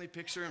family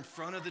picture in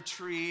front of the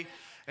tree.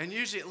 And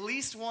usually at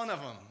least one of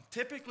them,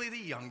 typically the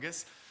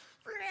youngest,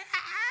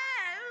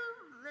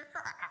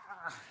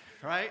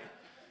 right?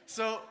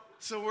 So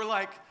we're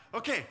like,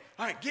 okay,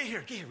 all right, get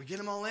here. We get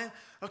them all in.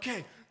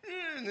 Okay,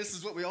 and this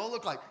is what we all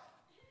look like.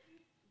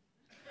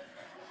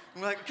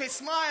 And we're like, okay,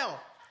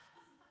 smile.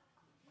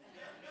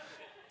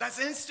 That's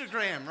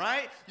Instagram,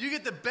 right? You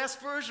get the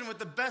best version with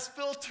the best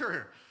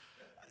filter.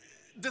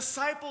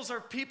 Disciples are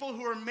people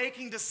who are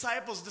making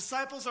disciples.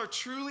 Disciples are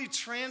truly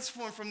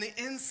transformed from the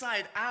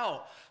inside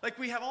out. Like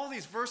we have all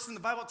these verses in the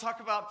Bible that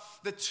talk about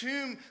the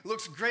tomb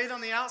looks great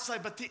on the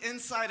outside, but the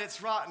inside it's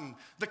rotten.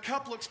 The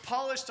cup looks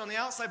polished on the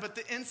outside, but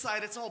the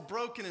inside it's all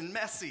broken and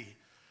messy.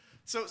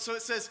 So it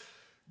says,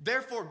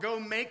 therefore go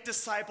make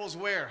disciples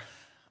where?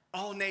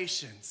 All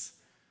nations.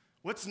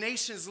 What's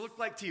nations look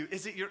like to you?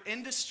 Is it your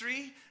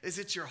industry? Is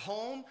it your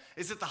home?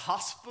 Is it the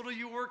hospital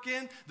you work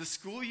in? The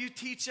school you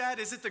teach at?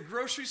 Is it the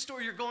grocery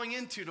store you're going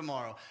into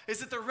tomorrow?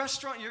 Is it the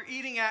restaurant you're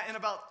eating at in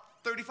about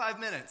 35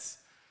 minutes?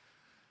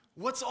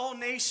 What's all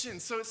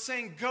nations? So it's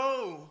saying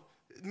go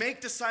make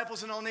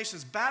disciples in all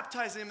nations,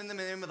 baptize them in the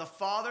name of the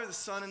Father, the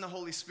Son, and the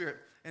Holy Spirit.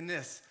 And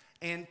this,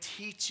 and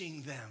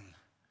teaching them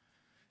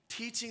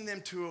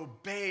to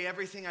obey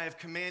everything I have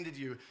commanded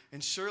you.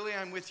 And surely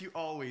I'm with you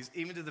always,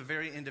 even to the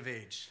very end of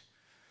age.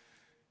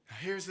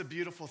 Here's the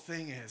beautiful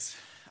thing is,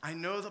 I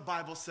know the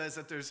Bible says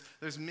that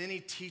there's many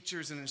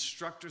teachers and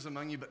instructors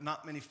among you, but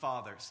not many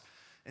fathers.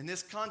 In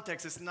this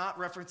context, it's not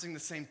referencing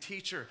the same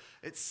teacher.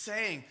 It's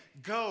saying,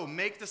 go,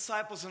 make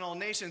disciples in all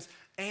nations,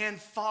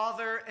 and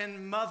father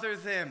and mother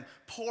them.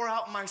 Pour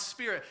out my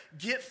Spirit.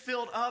 Get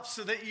filled up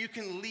so that you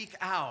can leak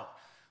out.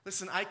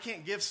 Listen, I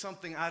can't give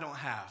something I don't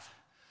have.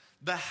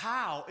 The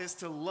how is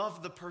to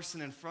love the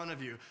person in front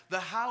of you. The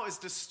how is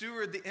to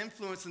steward the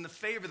influence and the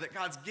favor that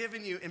God's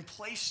given you and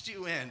placed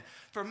you in.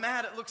 For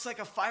Matt, it looks like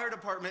a fire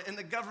department in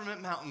the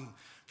government mountain.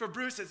 For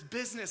Bruce, it's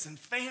business and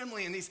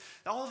family and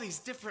all these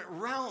different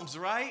realms,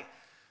 right?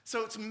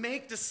 So it's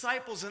make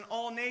disciples in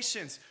all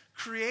nations.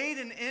 Create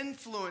an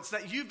influence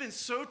that you've been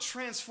so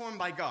transformed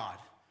by God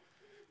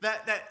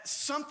that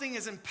something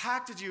has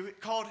impacted you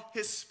called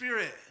His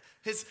Spirit.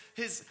 His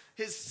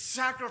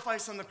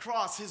sacrifice on the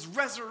cross, His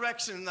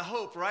resurrection and the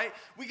hope, right?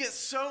 We get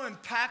so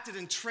impacted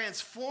and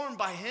transformed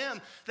by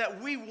Him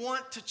that we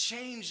want to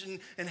change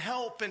and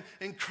help and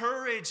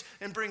encourage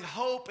and bring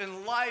hope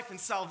and life and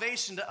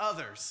salvation to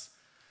others.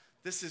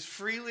 This is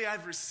freely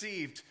I've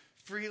received,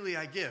 freely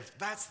I give.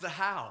 That's the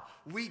how.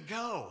 We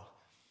go.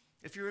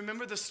 If you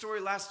remember the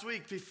story last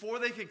week, before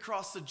they could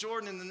cross the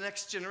Jordan in the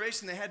next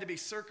generation, they had to be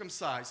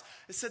circumcised.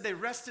 It said they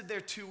rested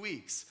there 2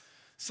 weeks.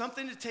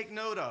 Something to take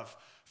note of.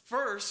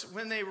 First,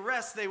 when they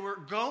rest, they were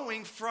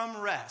going from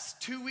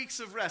rest, 2 weeks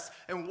of rest.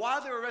 And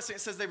while they were resting, it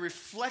says they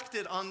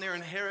reflected on their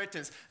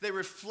inheritance. They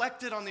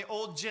reflected on the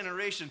old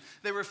generation.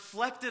 They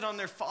reflected on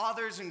their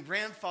fathers and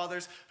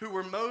grandfathers who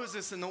were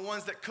Moses and the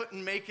ones that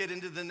couldn't make it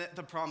into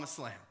the promised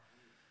land.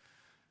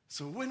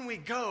 So when we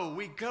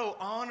go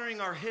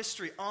honoring our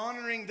history,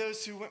 honoring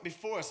those who went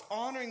before us,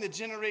 honoring the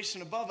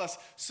generation above us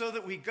so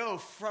that we go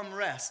from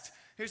rest.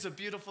 Here's a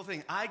beautiful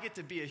thing. I get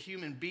to be a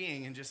human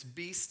being and just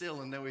be still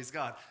and know He's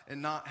God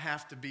and not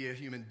have to be a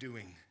human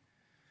doing.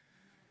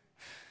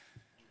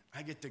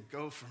 I get to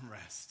go from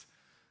rest.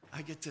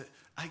 I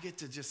get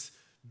to just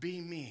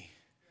be me.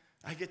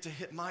 I get to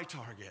hit my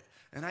target.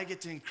 And I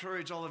get to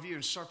encourage all of you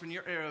and sharpen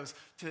your arrows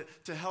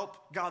to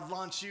help God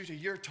launch you to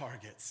your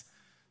targets.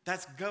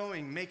 That's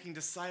going, making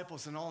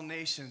disciples in all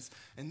nations.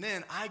 And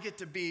then I get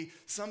to be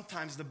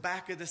sometimes the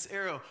back of this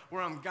arrow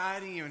where I'm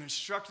guiding you and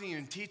instructing you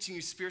and teaching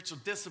you spiritual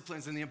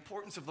disciplines and the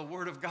importance of the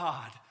Word of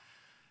God.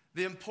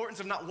 The importance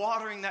of not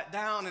watering that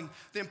down, and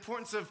the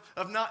importance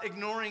of not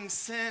ignoring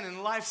sin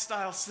and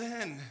lifestyle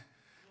sin.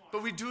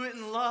 But we do it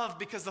in love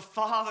because the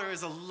Father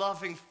is a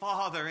loving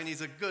Father, and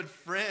He's a good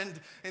friend,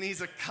 and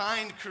He's a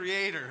kind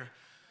Creator.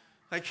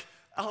 Like,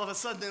 all of a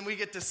sudden, then we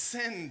get to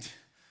send.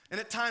 And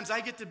at times,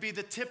 I get to be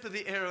the tip of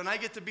the arrow, and I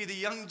get to be the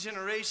young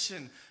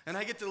generation, and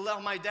I get to allow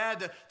my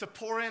dad to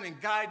pour in and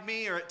guide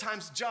me, or at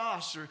times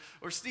Josh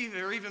or Steve,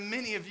 or even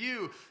many of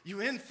you,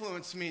 you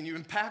influence me, and you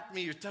impact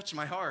me, you touch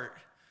my heart.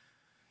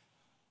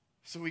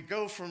 So we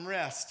go from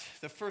rest.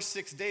 The first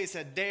 6 days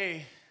had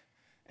day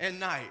and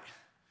night.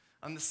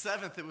 On the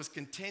seventh, it was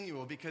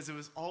continual because it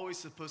was always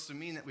supposed to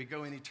mean that we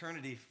go in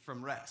eternity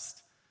from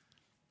rest.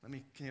 Let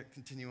me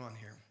continue on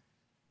here.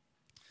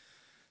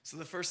 So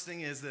the first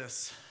thing is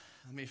this.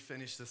 Let me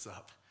finish this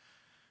up.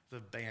 The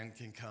band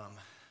can come.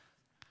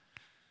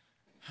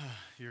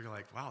 You're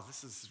like, wow,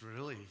 this is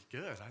really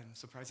good. I'm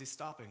surprised he's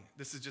stopping.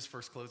 This is just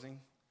first closing,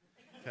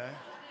 okay?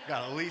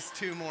 Got at least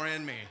 2 more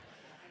in me.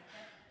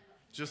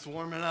 Just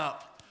warming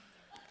up.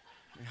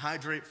 And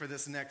hydrate for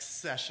this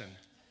next session.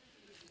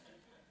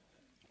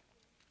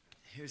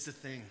 Here's the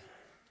thing.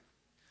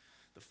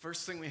 The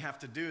first thing we have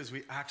to do is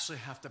we actually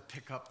have to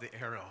pick up the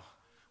arrow.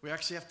 We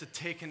actually have to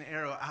take an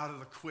arrow out of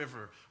the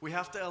quiver. We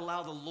have to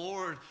allow the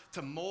Lord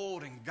to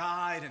mold and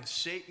guide and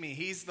shape me.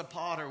 He's the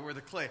potter, we're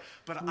the clay.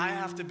 But I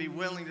have to be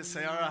willing to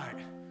say, all right,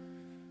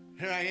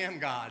 here I am,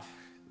 God.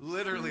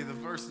 Literally, the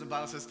verse in the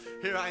Bible says,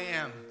 here I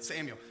am,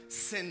 Samuel,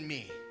 send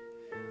me.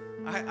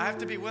 I have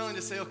to be willing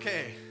to say,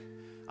 okay,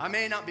 I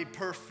may not be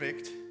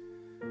perfect.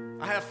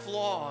 I have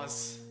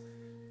flaws.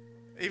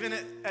 Even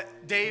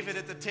at David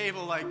at the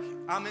table, like,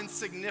 I'm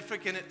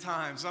insignificant at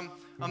times.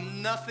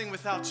 I'm nothing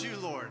without you,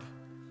 Lord.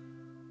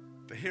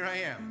 But here I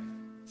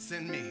am.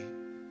 Send me.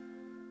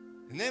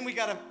 And then we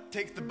got to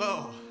take the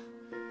bow.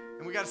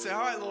 And we got to say,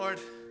 all right, Lord,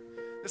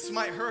 this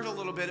might hurt a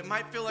little bit. It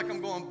might feel like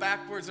I'm going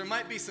backwards. There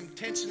might be some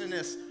tension in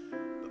this.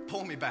 But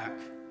pull me back.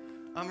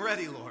 I'm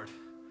ready, Lord.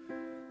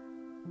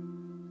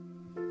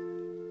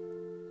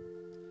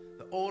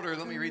 The older,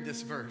 let me read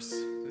this verse.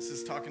 This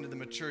is talking to the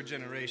mature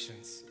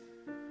generations.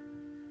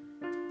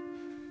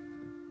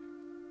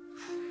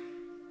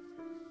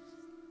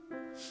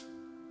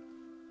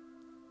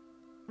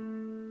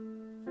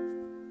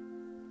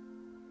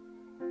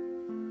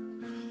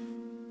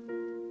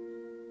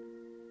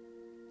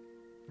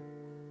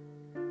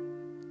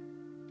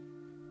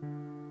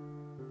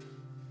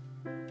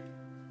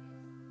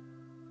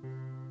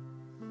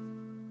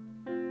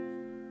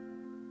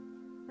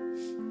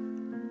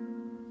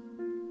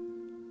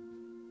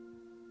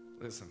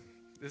 Listen,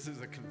 this is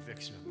a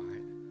conviction of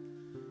mine.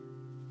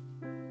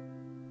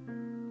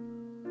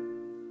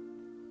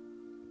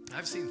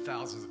 I've seen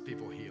thousands of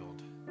people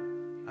healed.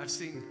 I've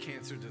seen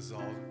cancer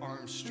dissolve,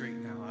 arms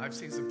straighten out. I've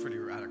seen some pretty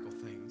radical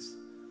things.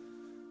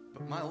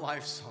 But my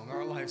life song,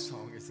 our life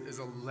song, is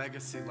a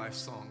legacy life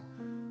song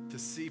to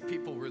see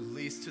people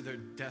released to their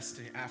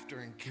destiny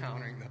after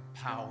encountering the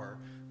power,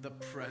 the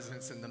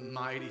presence, and the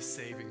mighty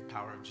saving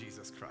power of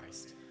Jesus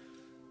Christ.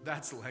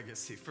 That's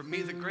legacy. For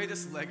me, the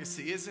greatest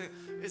legacy isn't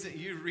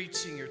you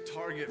reaching your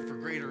target for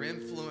greater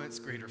influence,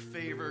 greater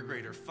favor,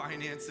 greater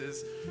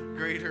finances,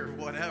 greater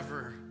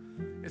whatever.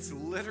 It's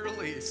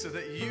literally so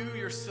that you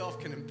yourself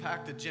can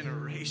impact a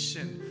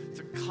generation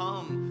to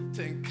come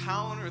to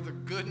encounter the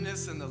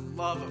goodness and the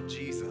love of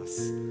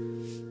Jesus.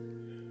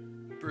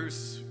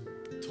 Bruce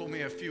told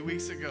me a few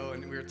weeks ago,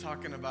 and we were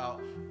talking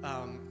about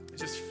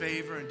just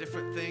favor and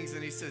different things,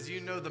 and he says,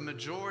 you know, the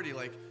majority,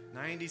 like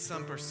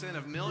 90-some%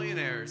 of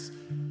millionaires,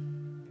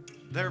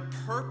 their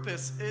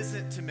purpose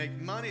isn't to make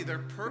money. Their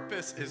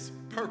purpose is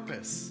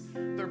purpose.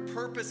 Their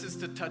purpose is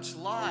to touch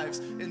lives,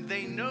 and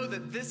they know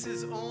that this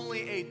is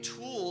only a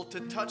tool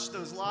to touch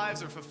those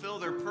lives or fulfill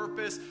their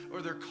purpose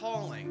or their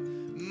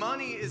calling.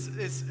 Money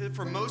is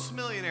for most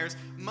millionaires,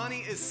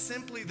 money is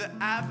simply the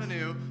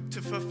avenue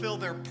to fulfill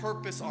their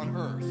purpose on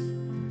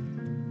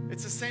earth.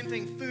 It's the same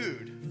thing,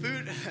 food.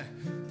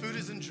 Food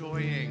is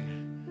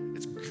enjoying.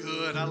 It's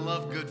good. I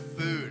love good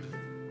food,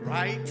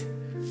 right?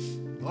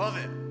 Love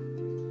it.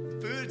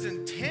 Food's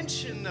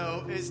intention,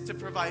 though, is to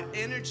provide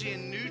energy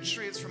and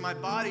nutrients for my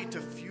body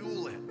to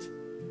fuel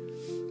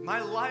it.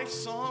 My life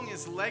song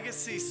is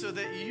legacy so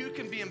that you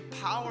can be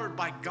empowered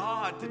by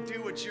God to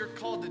do what you're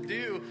called to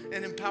do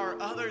and empower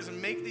others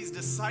and make these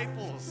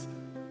disciples.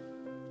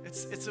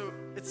 It's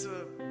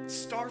a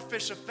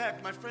starfish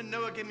effect. My friend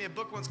Noah gave me a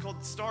book once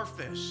called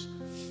Starfish,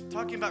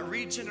 talking about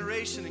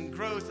regeneration and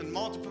growth and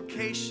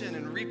multiplication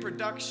and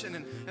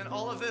reproduction and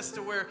all of this,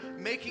 to where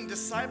making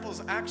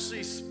disciples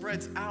actually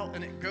spreads out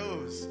and it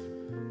goes.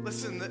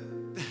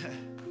 Listen,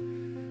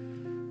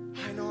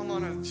 I know I'm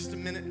on just a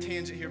minute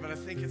tangent here, but I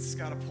think it's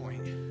got a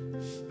point.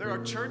 There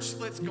are church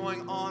splits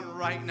going on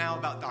right now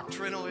about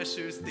doctrinal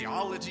issues,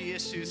 theology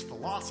issues,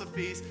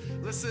 philosophies.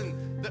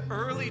 Listen, the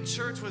early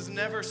church was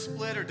never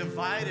split or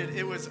divided.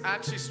 It was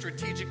actually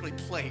strategically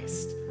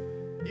placed.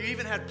 You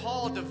even had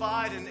Paul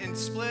divide and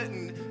split,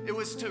 and it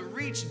was to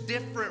reach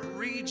different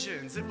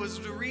regions. It was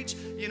to reach,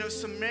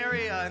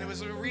 Samaria, and it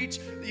was to reach,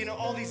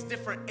 all these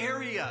different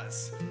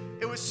areas.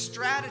 It was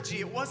strategy.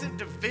 It wasn't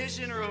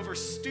division or over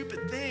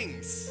stupid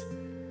things.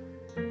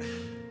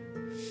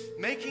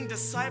 Making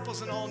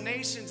disciples in all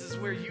nations is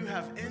where you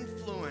have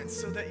influence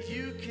so that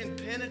you can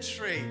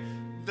penetrate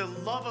the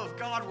love of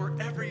God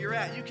wherever you're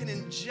at. You can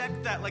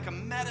inject that like a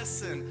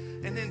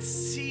medicine and then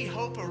see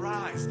hope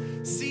arise,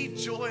 see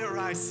joy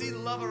arise, see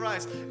love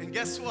arise. And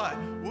guess what?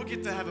 We'll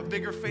get to have a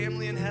bigger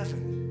family in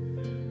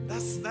heaven.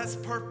 That's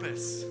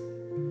purpose.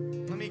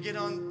 Let me get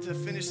on to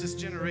finish this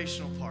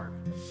generational part.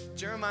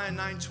 Jeremiah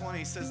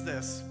 9:20 says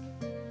this,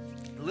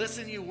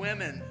 "Listen, you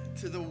women,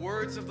 to the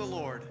words of the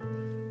Lord.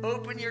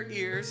 Open your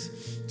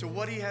ears to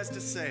what he has to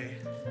say."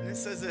 And it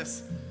says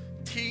this,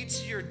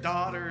 "Teach your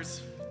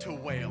daughters to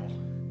wail."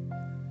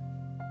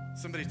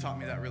 Somebody taught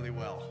me that really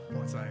well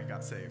once I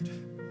got saved.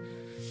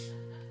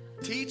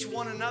 Teach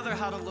one another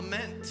how to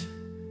lament.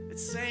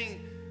 It's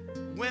saying,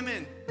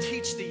 women,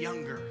 teach the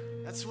younger.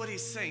 That's what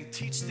he's saying.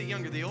 Teach the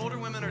younger. The older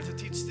women are to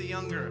teach the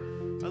younger.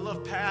 I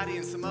love Patty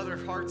and some other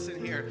hearts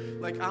in here.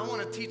 Like, I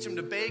want to teach them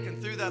to bake, and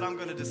through that, I'm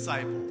going to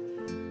disciple.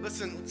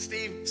 Listen,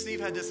 Steve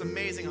had this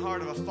amazing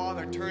heart of a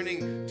father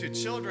turning to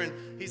children.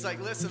 He's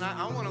like, listen,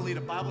 I want to lead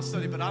a Bible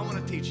study, but I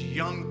want to teach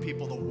young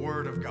people the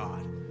Word of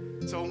God.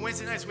 So on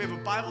Wednesday nights, we have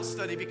a Bible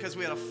study because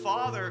we had a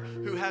father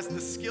who has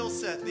the skill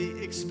set,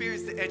 the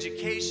experience, the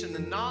education, the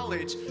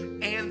knowledge,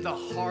 and the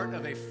heart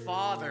of a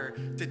father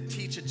to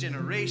teach a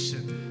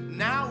generation.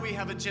 Now we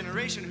have a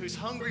generation who's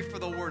hungry for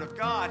the Word of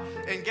God.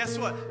 And guess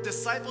what?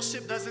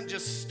 Discipleship doesn't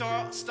just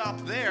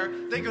stop there.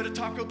 They go to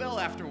Taco Bell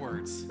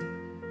afterwards.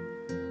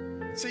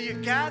 So you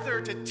gather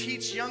to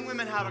teach young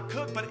women how to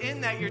cook, but in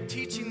that you're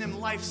teaching them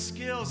life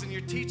skills, and you're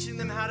teaching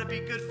them how to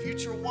be good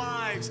future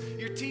wives.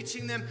 You're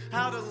teaching them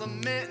how to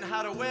lament and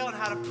how to wail and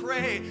how to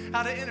pray,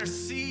 how to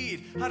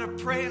intercede, how to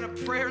pray in a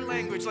prayer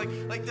language.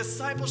 Like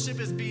discipleship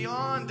is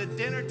beyond the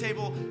dinner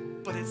table,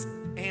 but it's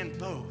and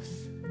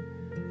both.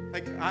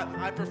 Like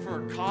I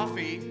prefer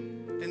coffee,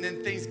 and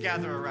then things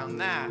gather around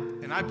that,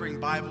 and I bring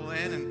Bible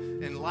in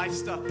and life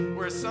stuff,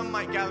 whereas some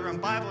might gather around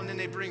Bible and then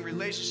they bring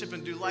relationship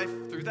and do life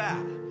through that.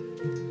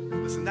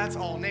 Listen, that's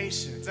all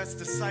nations. That's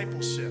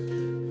discipleship.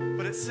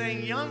 But it's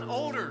saying young,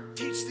 older,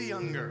 teach the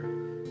younger.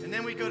 And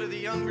then we go to the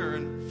younger.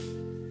 And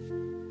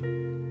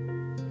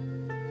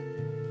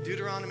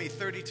Deuteronomy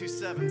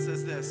 32:7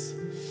 says this.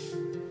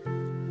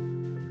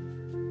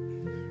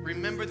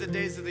 Remember the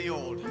days of the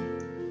old.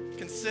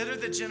 Consider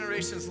the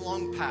generations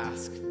long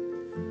past.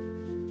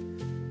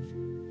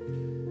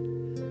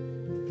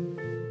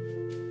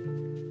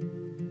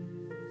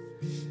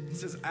 It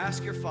says,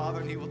 ask your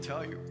father and he will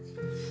tell you.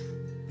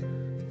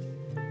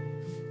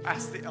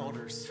 Ask the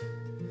elders.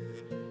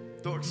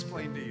 They'll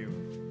explain to you.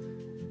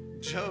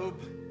 Job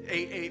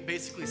 8:8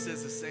 basically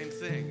says the same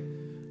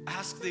thing.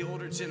 Ask the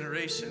older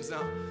generations.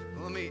 Now,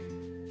 let me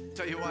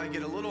tell you why I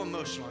get a little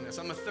emotional on this.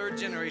 I'm a third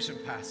generation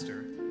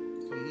pastor,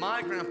 but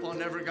my grandpa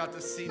never got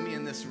to see me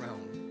in this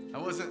realm. I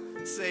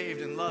wasn't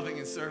saved and loving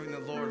and serving the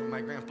Lord when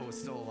my grandpa was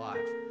still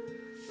alive.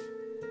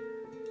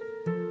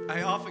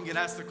 I often get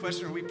asked the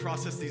question, or we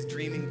process these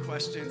dreaming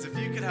questions. If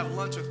you could have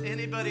lunch with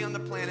anybody on the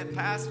planet,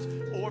 past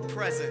or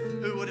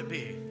present, who would it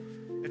be?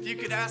 If you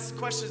could ask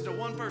questions to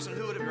one person,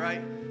 who would it be,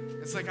 right?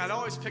 It's like I'd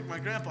always pick my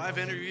grandpa. I've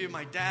interviewed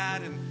my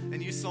dad,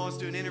 and you saw us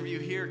do an interview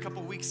here a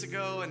couple weeks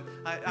ago, and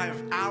I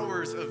have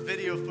hours of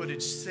video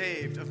footage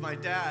saved of my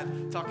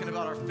dad talking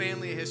about our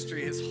family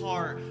history, his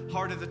heart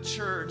of the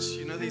church,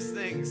 these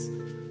things.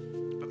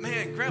 But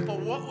man, Grandpa,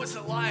 what was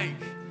it like?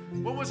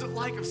 What was it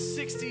like of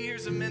 60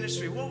 years of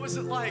ministry? What was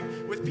it like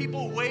with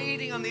people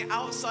waiting on the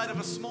outside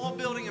of a small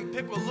building in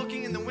Piqua,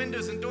 looking in the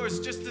windows and doors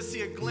just to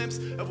see a glimpse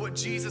of what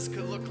Jesus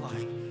could look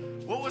like?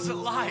 What was it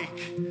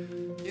like?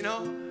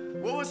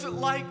 What was it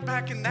like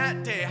back in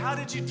that day? How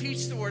did you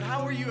teach the word?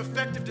 How were you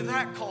effective to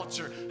that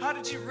culture? How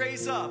did you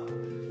raise up?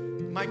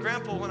 My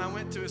grandpa, when I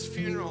went to his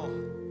funeral,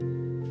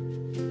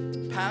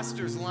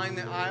 pastors lined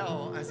the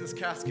aisle as his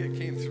casket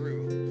came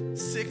through.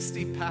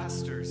 60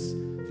 pastors.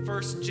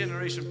 First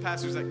generation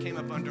pastors that came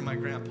up under my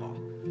grandpa.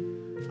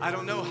 I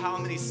don't know how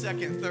many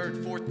second,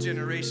 third, fourth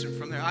generation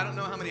from there. I don't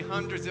know how many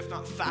hundreds, if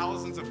not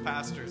thousands of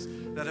pastors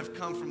that have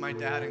come from my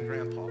dad and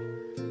grandpa.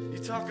 You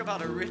talk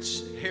about a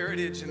rich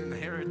heritage and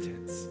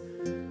inheritance.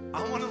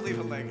 I want to leave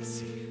a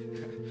legacy.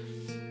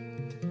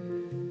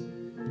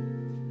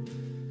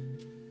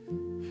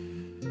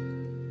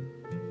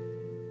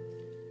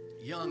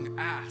 Young,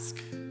 ask.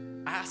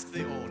 Ask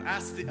the old,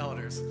 ask the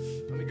elders.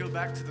 Let me go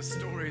back to the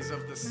stories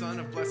of the son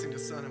of blessing to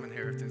son of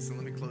inheritance, and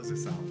let me close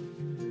this out.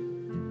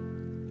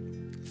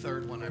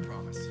 Third one, I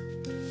promise.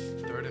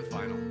 Third and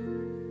final.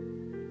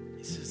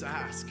 He says,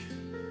 ask.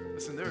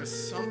 Listen, there is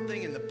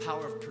something in the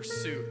power of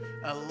pursuit.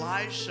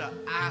 Elisha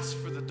asked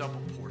for the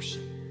double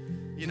portion.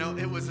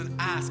 It was an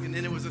ask, and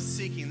then it was a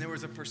seeking. There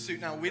was a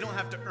pursuit. Now, we don't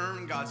have to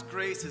earn God's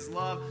grace, His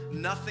love.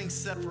 Nothing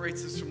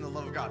separates us from the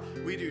love of God.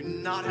 We do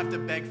not have to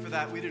beg for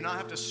that. We do not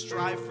have to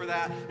strive for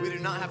that. We do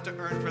not have to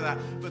earn for that.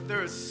 But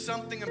there is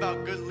something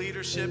about good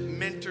leadership,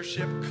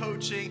 mentorship,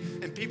 coaching,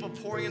 and people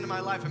pouring into my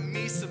life and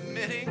me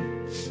submitting.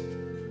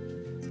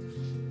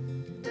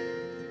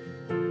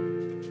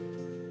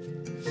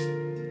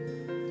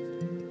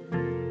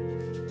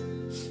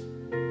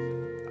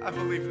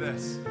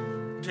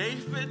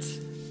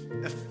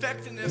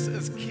 effectiveness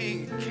as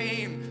king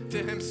came to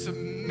him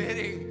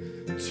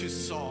submitting to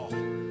Saul,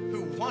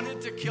 who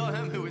wanted to kill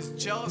him, who was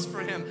jealous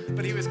for him,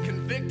 but he was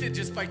convicted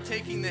just by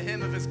taking the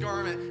hem of his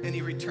garment, and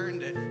he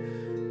returned it.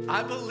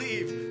 I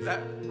believe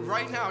that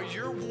right now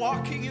you're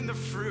walking in the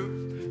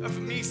fruit of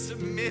me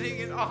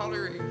submitting and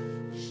honoring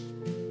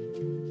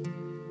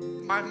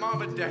my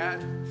mom and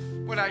dad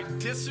when I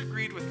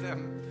disagreed with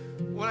them,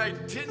 when I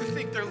didn't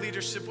think their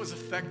leadership was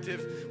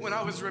effective, when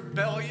I was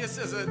rebellious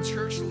as a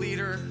church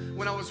leader,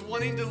 when I was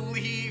wanting to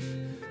leave,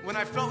 when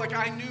I felt like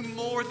I knew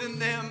more than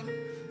them.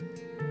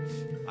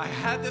 I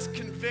had this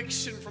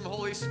conviction from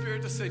Holy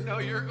Spirit to say, no,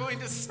 you're going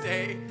to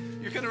stay.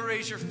 You're going to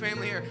raise your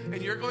family here,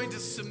 and you're going to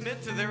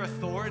submit to their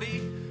authority,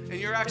 and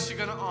you're actually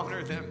going to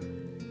honor them.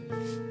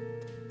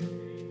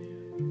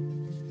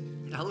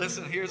 Now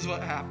listen, here's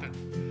what happened.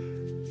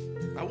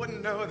 I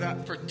wouldn't know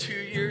that for 2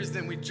 years,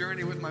 then we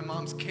journeyed with my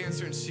mom's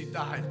cancer and she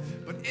died.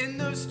 But in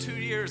those 2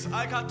 years,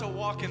 I got to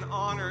walk in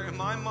honor, and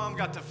my mom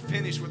got to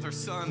finish with her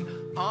son,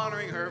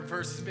 honoring her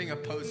versus being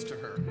opposed to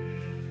her.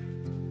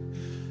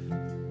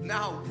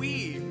 Now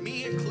we,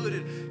 me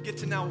included, get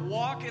to now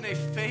walk in a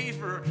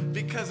favor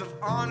because of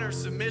honor,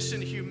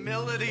 submission,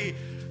 humility,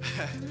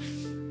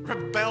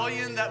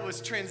 rebellion that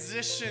was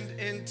transitioned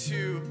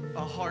into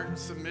a heart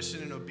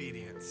submission and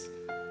obedience.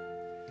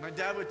 My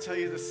dad would tell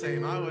you the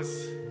same. I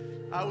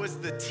was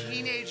the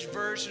teenage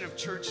version of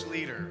church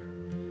leader.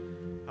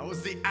 I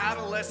was the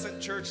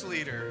adolescent church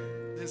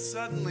leader. Then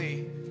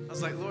suddenly, I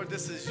was like, Lord,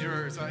 this is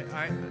yours.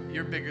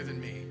 You're bigger than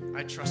me.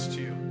 I trust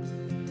you.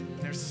 And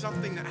there's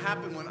something that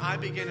happened when I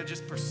began to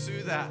just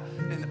pursue that.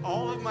 And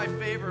all of my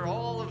favor,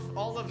 all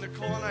of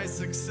Nicole and I's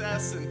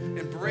success and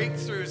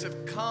breakthroughs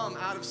have come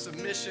out of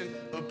submission,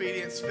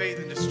 obedience, faith,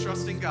 and just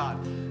trusting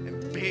God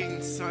and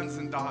being sons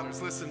and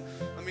daughters. Listen,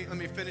 let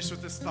me finish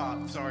with this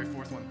thought. Sorry,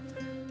 fourth one.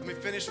 Let me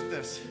finish with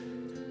this.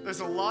 There's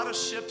a lot of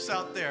ships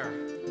out there.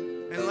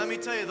 And let me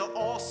tell you, they'll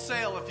all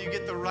sail if you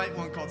get the right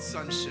one called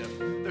sonship.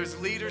 There's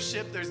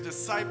leadership, there's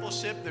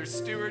discipleship, there's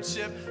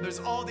stewardship, there's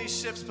all these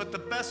ships, but the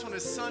best one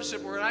is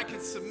sonship where I can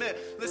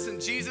submit. Listen,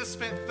 Jesus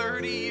spent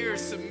 30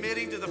 years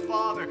submitting to the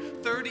Father,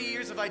 30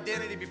 years of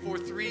identity before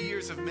 3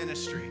 years of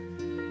ministry.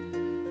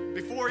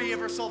 Before he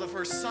ever saw the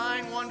first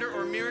sign, wonder,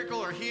 or miracle,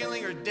 or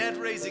healing, or dead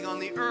raising on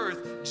the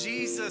earth,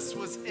 Jesus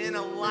was in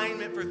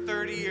alignment for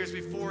 30 years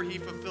before he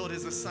fulfilled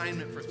his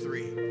assignment for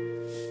 3.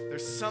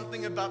 There's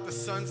something about the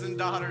sons and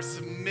daughters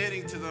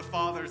submitting to the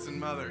fathers and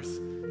mothers.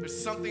 There's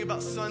something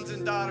about sons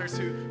and daughters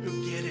who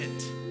get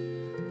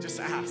it. Just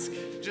ask.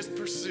 Just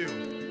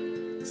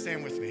pursue.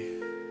 Stand with me.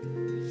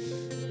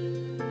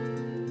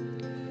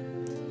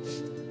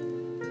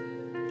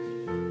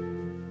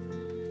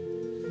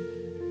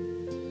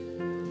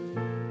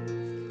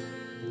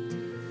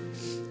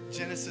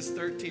 Genesis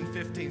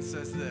 13:15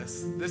 says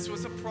this. This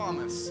was a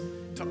promise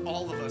to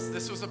all of us.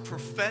 This was a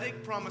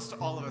prophetic promise to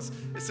all of us.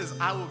 It says,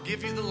 I will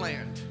give you the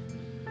land.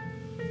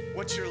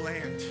 What's your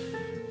land?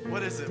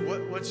 What is it?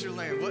 What's your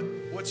land?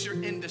 What's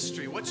your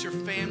industry? What's your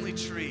family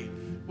tree?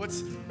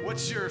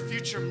 What's your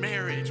future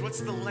marriage?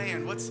 What's the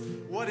land?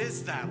 What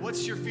is that?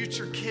 What's your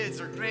future kids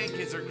or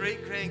grandkids or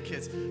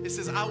great-grandkids? It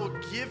says, I will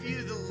give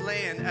you the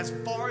land as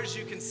far as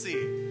you can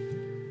see.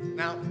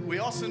 Now, we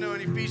also know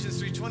in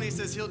Ephesians 3:20, it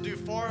says he'll do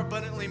far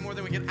abundantly more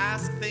than we can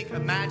ask, think,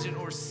 imagine,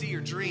 or see,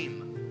 or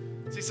dream.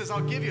 So he says,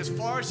 I'll give you as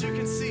far as you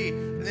can see.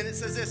 And then it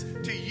says this,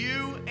 to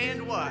you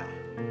and what?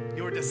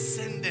 Your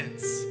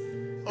descendants.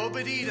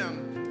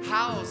 Obed-Edom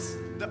housed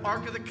the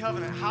Ark of the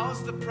Covenant,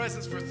 housed the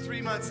presence for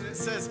 3 months. And it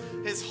says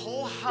his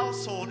whole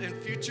household and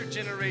future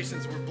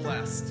generations were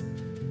blessed.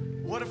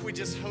 What if we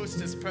just host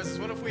his presence?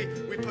 What if we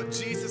put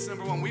Jesus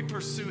number one? We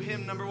pursue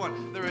him number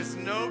one. There is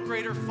no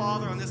greater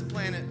father on this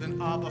planet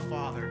than Abba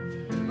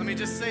Father. Let me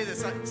just say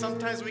this.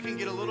 Sometimes we can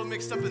get a little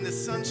mixed up in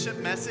this sonship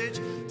message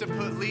to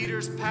put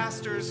leaders,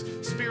 pastors,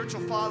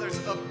 spiritual fathers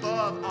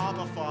above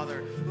Abba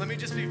Father. Let me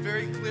just be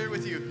very clear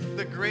with you.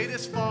 The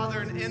greatest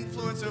father and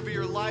influence over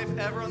your life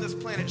ever on this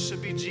planet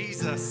should be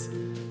Jesus.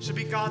 Should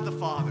be God the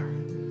Father.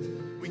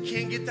 We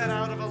can't get that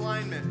out of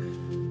alignment.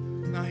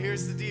 Now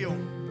here's the deal.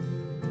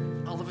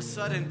 All of a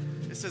sudden,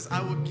 it says,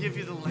 I will give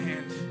you the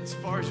land as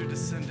far as your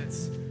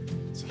descendants.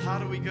 So how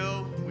do we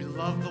go? We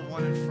love the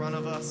one in front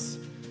of us.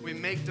 We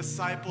make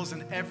disciples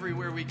in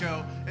everywhere we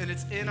go. And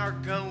it's in our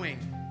going.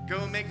 Go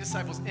and make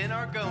disciples. In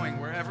our going,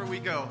 wherever we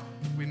go,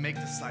 we make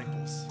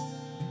disciples.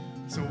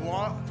 So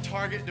what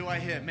target do I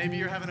hit? Maybe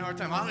you're having a hard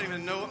time. I don't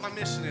even know what my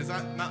mission is.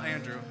 Not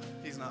Andrew.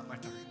 He's not my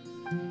target.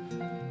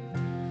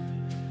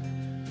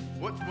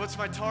 What's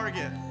my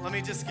target? Let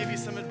me just give you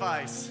some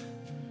advice.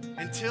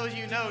 Until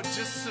you know,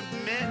 just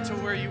submit to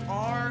where you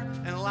are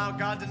and allow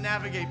God to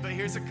navigate. But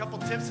here's a couple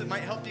tips that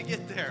might help you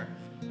get there.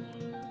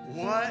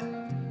 What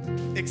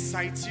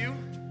excites you?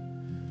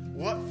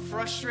 What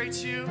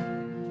frustrates you?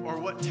 Or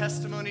what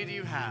testimony do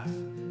you have?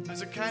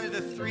 Those are kind of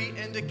the 3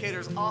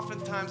 indicators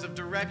oftentimes of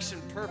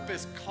direction,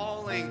 purpose,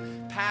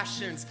 calling,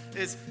 passions.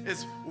 Is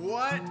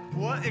what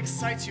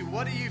excites you?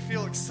 What do you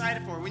feel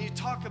excited for? When you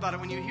talk about it,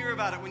 when you hear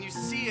about it, when you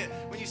see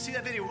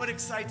that video, what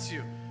excites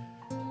you?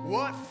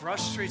 What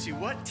frustrates you?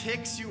 What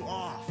ticks you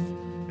off?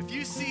 If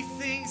you see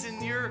things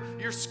in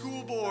your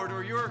school board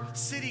or your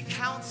city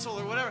council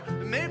or whatever,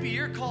 maybe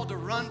you're called to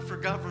run for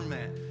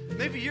government.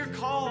 Maybe you're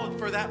called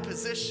for that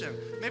position.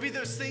 Maybe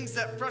those things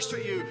that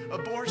frustrate you,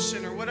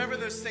 abortion or whatever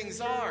those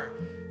things are,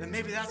 then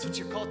maybe that's what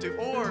you're called to.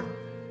 Or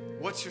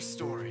what's your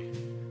story?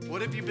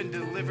 What have you been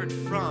delivered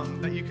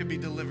from that you could be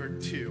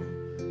delivered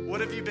to?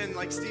 What have you been,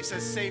 like Steve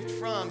says, saved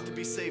from to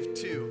be saved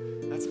to?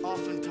 That's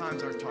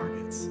oftentimes our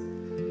targets.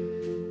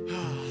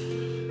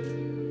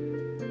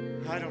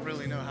 I don't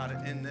really know how to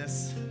end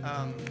this.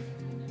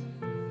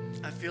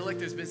 I feel like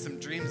there's been some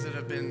dreams that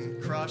have been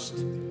crushed,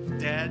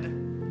 dead,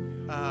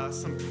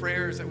 some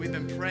prayers that we've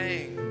been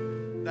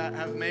praying that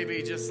have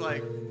maybe just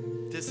like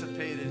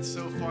dissipated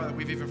so far that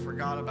we've even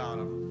forgot about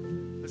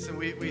them. Listen,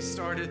 we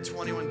started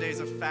 21 days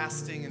of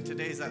fasting, and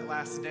today's that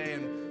last day,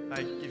 and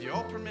I give you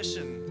all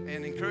permission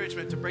and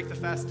encouragement to break the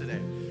fast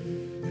today.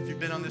 If you've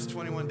been on this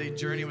 21-day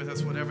journey with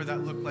us, whatever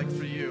that looked like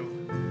for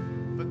you.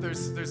 But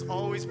there's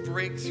always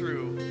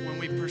breakthrough when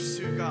we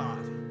pursue God.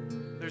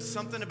 There's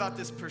something about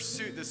this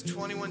pursuit, this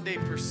 21-day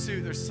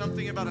pursuit. There's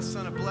something about a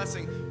son of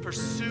blessing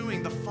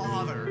pursuing the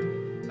Father.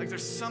 Like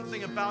there's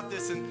something about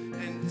this,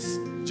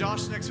 and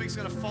Josh next week's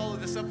going to follow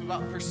this up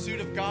about pursuit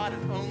of God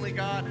and only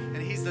God, and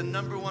he's the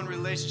number one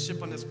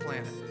relationship on this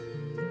planet.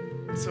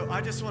 So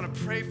I just want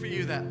to pray for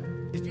you that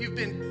if you've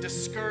been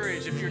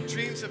discouraged, if your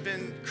dreams have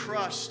been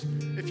crushed,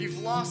 if you've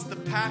lost the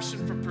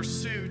passion for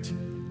pursuit,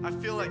 I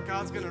feel like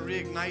God's going to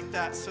reignite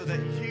that so that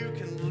you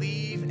can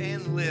leave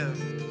and live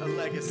a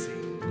legacy.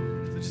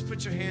 So just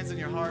put your hands on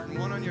your heart and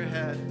one on your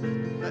head.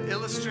 That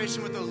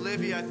illustration with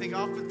Olivia, I think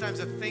oftentimes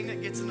the thing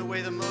that gets in the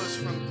way the most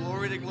from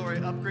glory to glory,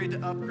 upgrade to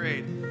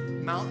upgrade,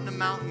 mountain to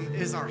mountain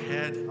is our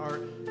head,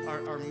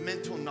 our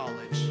mental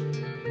knowledge.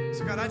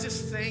 So God, I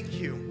just thank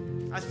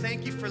you. I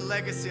thank you for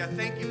legacy. I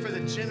thank you for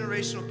the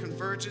generational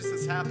convergence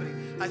that's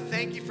happening. I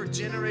thank you for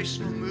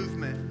generational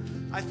movement.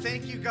 I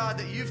thank you, God,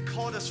 that you've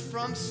called us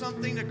from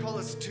something to call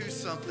us to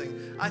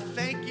something. I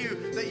thank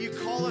you that you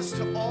call us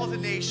to all the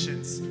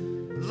nations,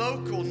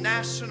 local,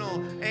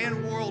 national,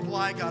 and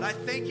worldwide, God. I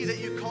thank you that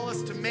you call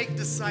us to make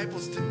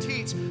disciples, to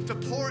teach, to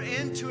pour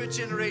into a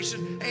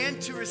generation, and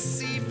to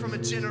receive from a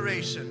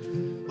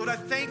generation. Lord, I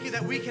thank you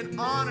that we can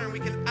honor and we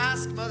can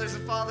ask mothers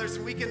and fathers,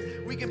 and we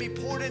can be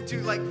poured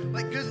into like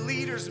good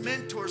leaders,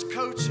 mentors,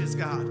 coaches,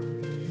 God.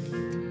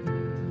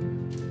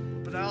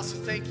 But I also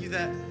thank you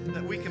that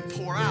we can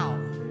pour out,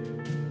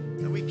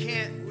 that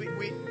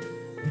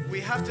we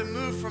have to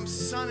move from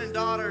son and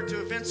daughter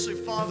to eventually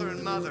father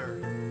and mother,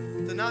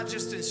 to not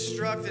just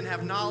instruct and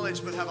have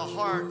knowledge, but have a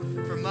heart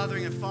for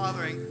mothering and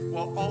fathering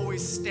while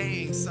always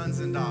staying sons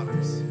and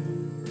daughters.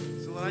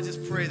 So Lord, I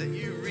just pray that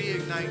you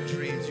reignite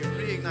dreams, you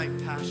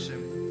reignite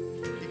passion,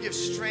 you give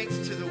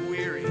strength to the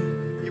weary,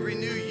 you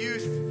renew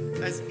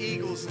youth as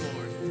eagles,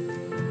 Lord.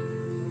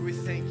 Lord, we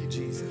thank you,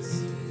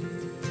 Jesus.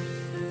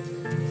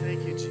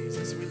 Thank you,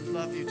 Jesus. We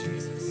love you,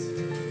 Jesus.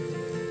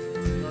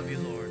 We love you,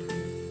 Lord.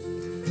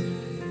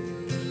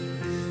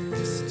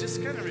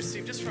 Just kind of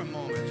receive, just for a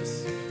moment,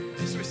 just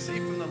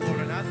receive from the Lord.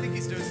 And I think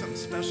he's doing something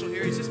special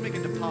here. He's just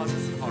making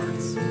deposits in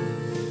hearts.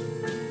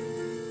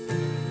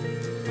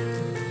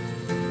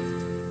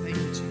 Thank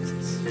you,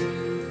 Jesus.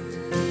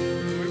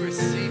 We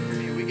receive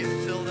from you. We get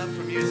filled up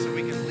from you so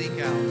we can leak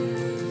out.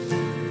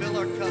 Fill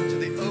our cup to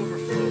the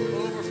overflow.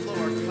 Overflow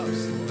our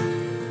cups, Lord.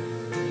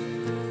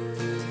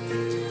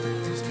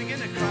 Just begin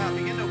to cry out.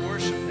 Begin to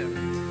worship him.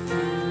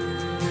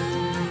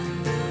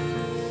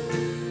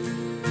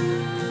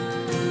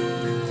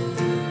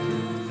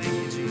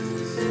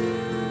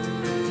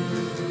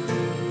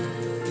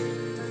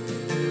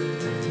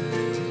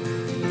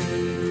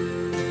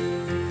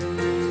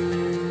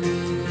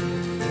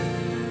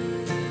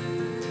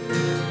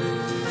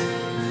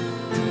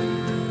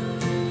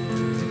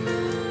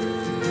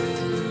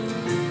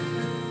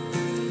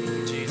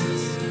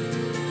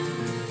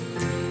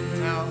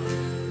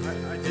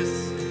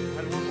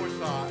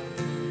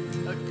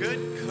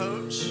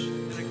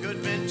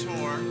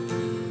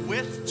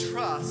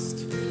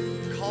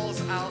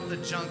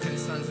 Junk in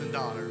sons and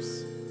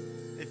daughters.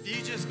 If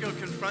you just go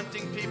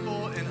confronting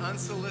people and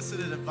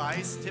unsolicited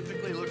advice,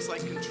 typically looks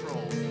like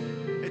control.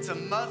 It's a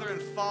mother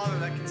and father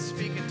that can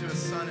speak into a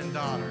son and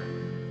daughter.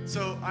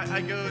 So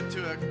I go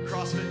to a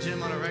CrossFit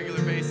gym on a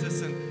regular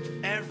basis,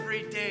 and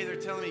every day they're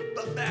telling me,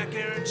 butt back,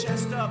 Aaron,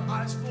 chest up,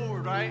 eyes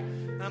forward, right?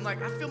 And I'm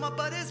like, I feel my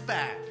butt is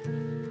back.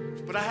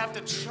 But I have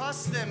to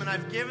trust them, and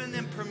I've given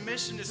them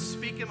permission to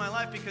speak in my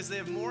life because they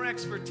have more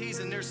expertise,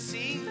 and they're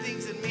seeing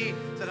things in me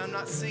that I'm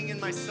not seeing in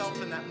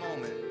myself in that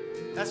moment.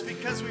 That's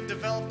because we've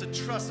developed a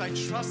trust. I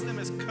trust them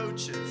as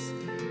coaches.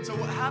 So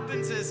what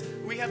happens is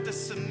we have to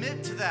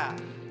submit to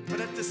that. But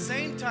at the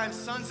same time,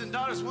 sons and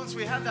daughters, once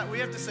we have that, we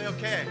have to say,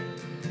 okay,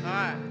 all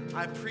right,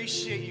 I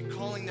appreciate you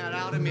calling that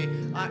out of me.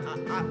 I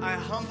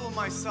humble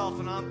myself,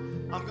 and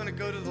I'm going to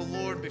go to the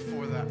Lord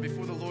before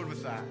the Lord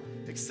with that,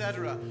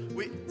 etc.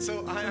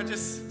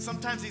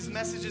 Sometimes these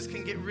messages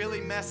can get really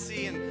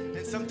messy,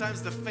 and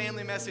sometimes the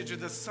family message or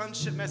the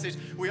sonship message,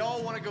 we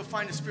all want to go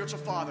find a spiritual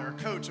father,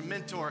 a coach, a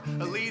mentor,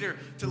 a leader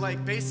to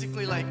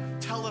basically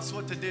tell us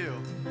what to do.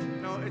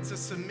 No, it's a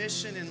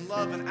submission in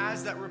love, and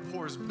as that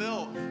rapport is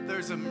built,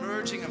 there's a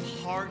merging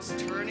of hearts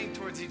turning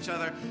towards each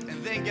other,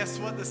 and then guess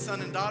what the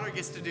son and daughter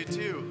gets to do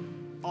too?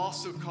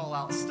 Also call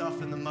out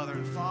stuff in the mother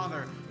and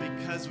father,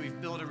 because we've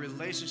built a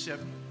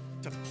relationship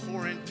to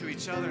pour into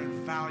each other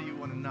and value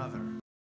one another.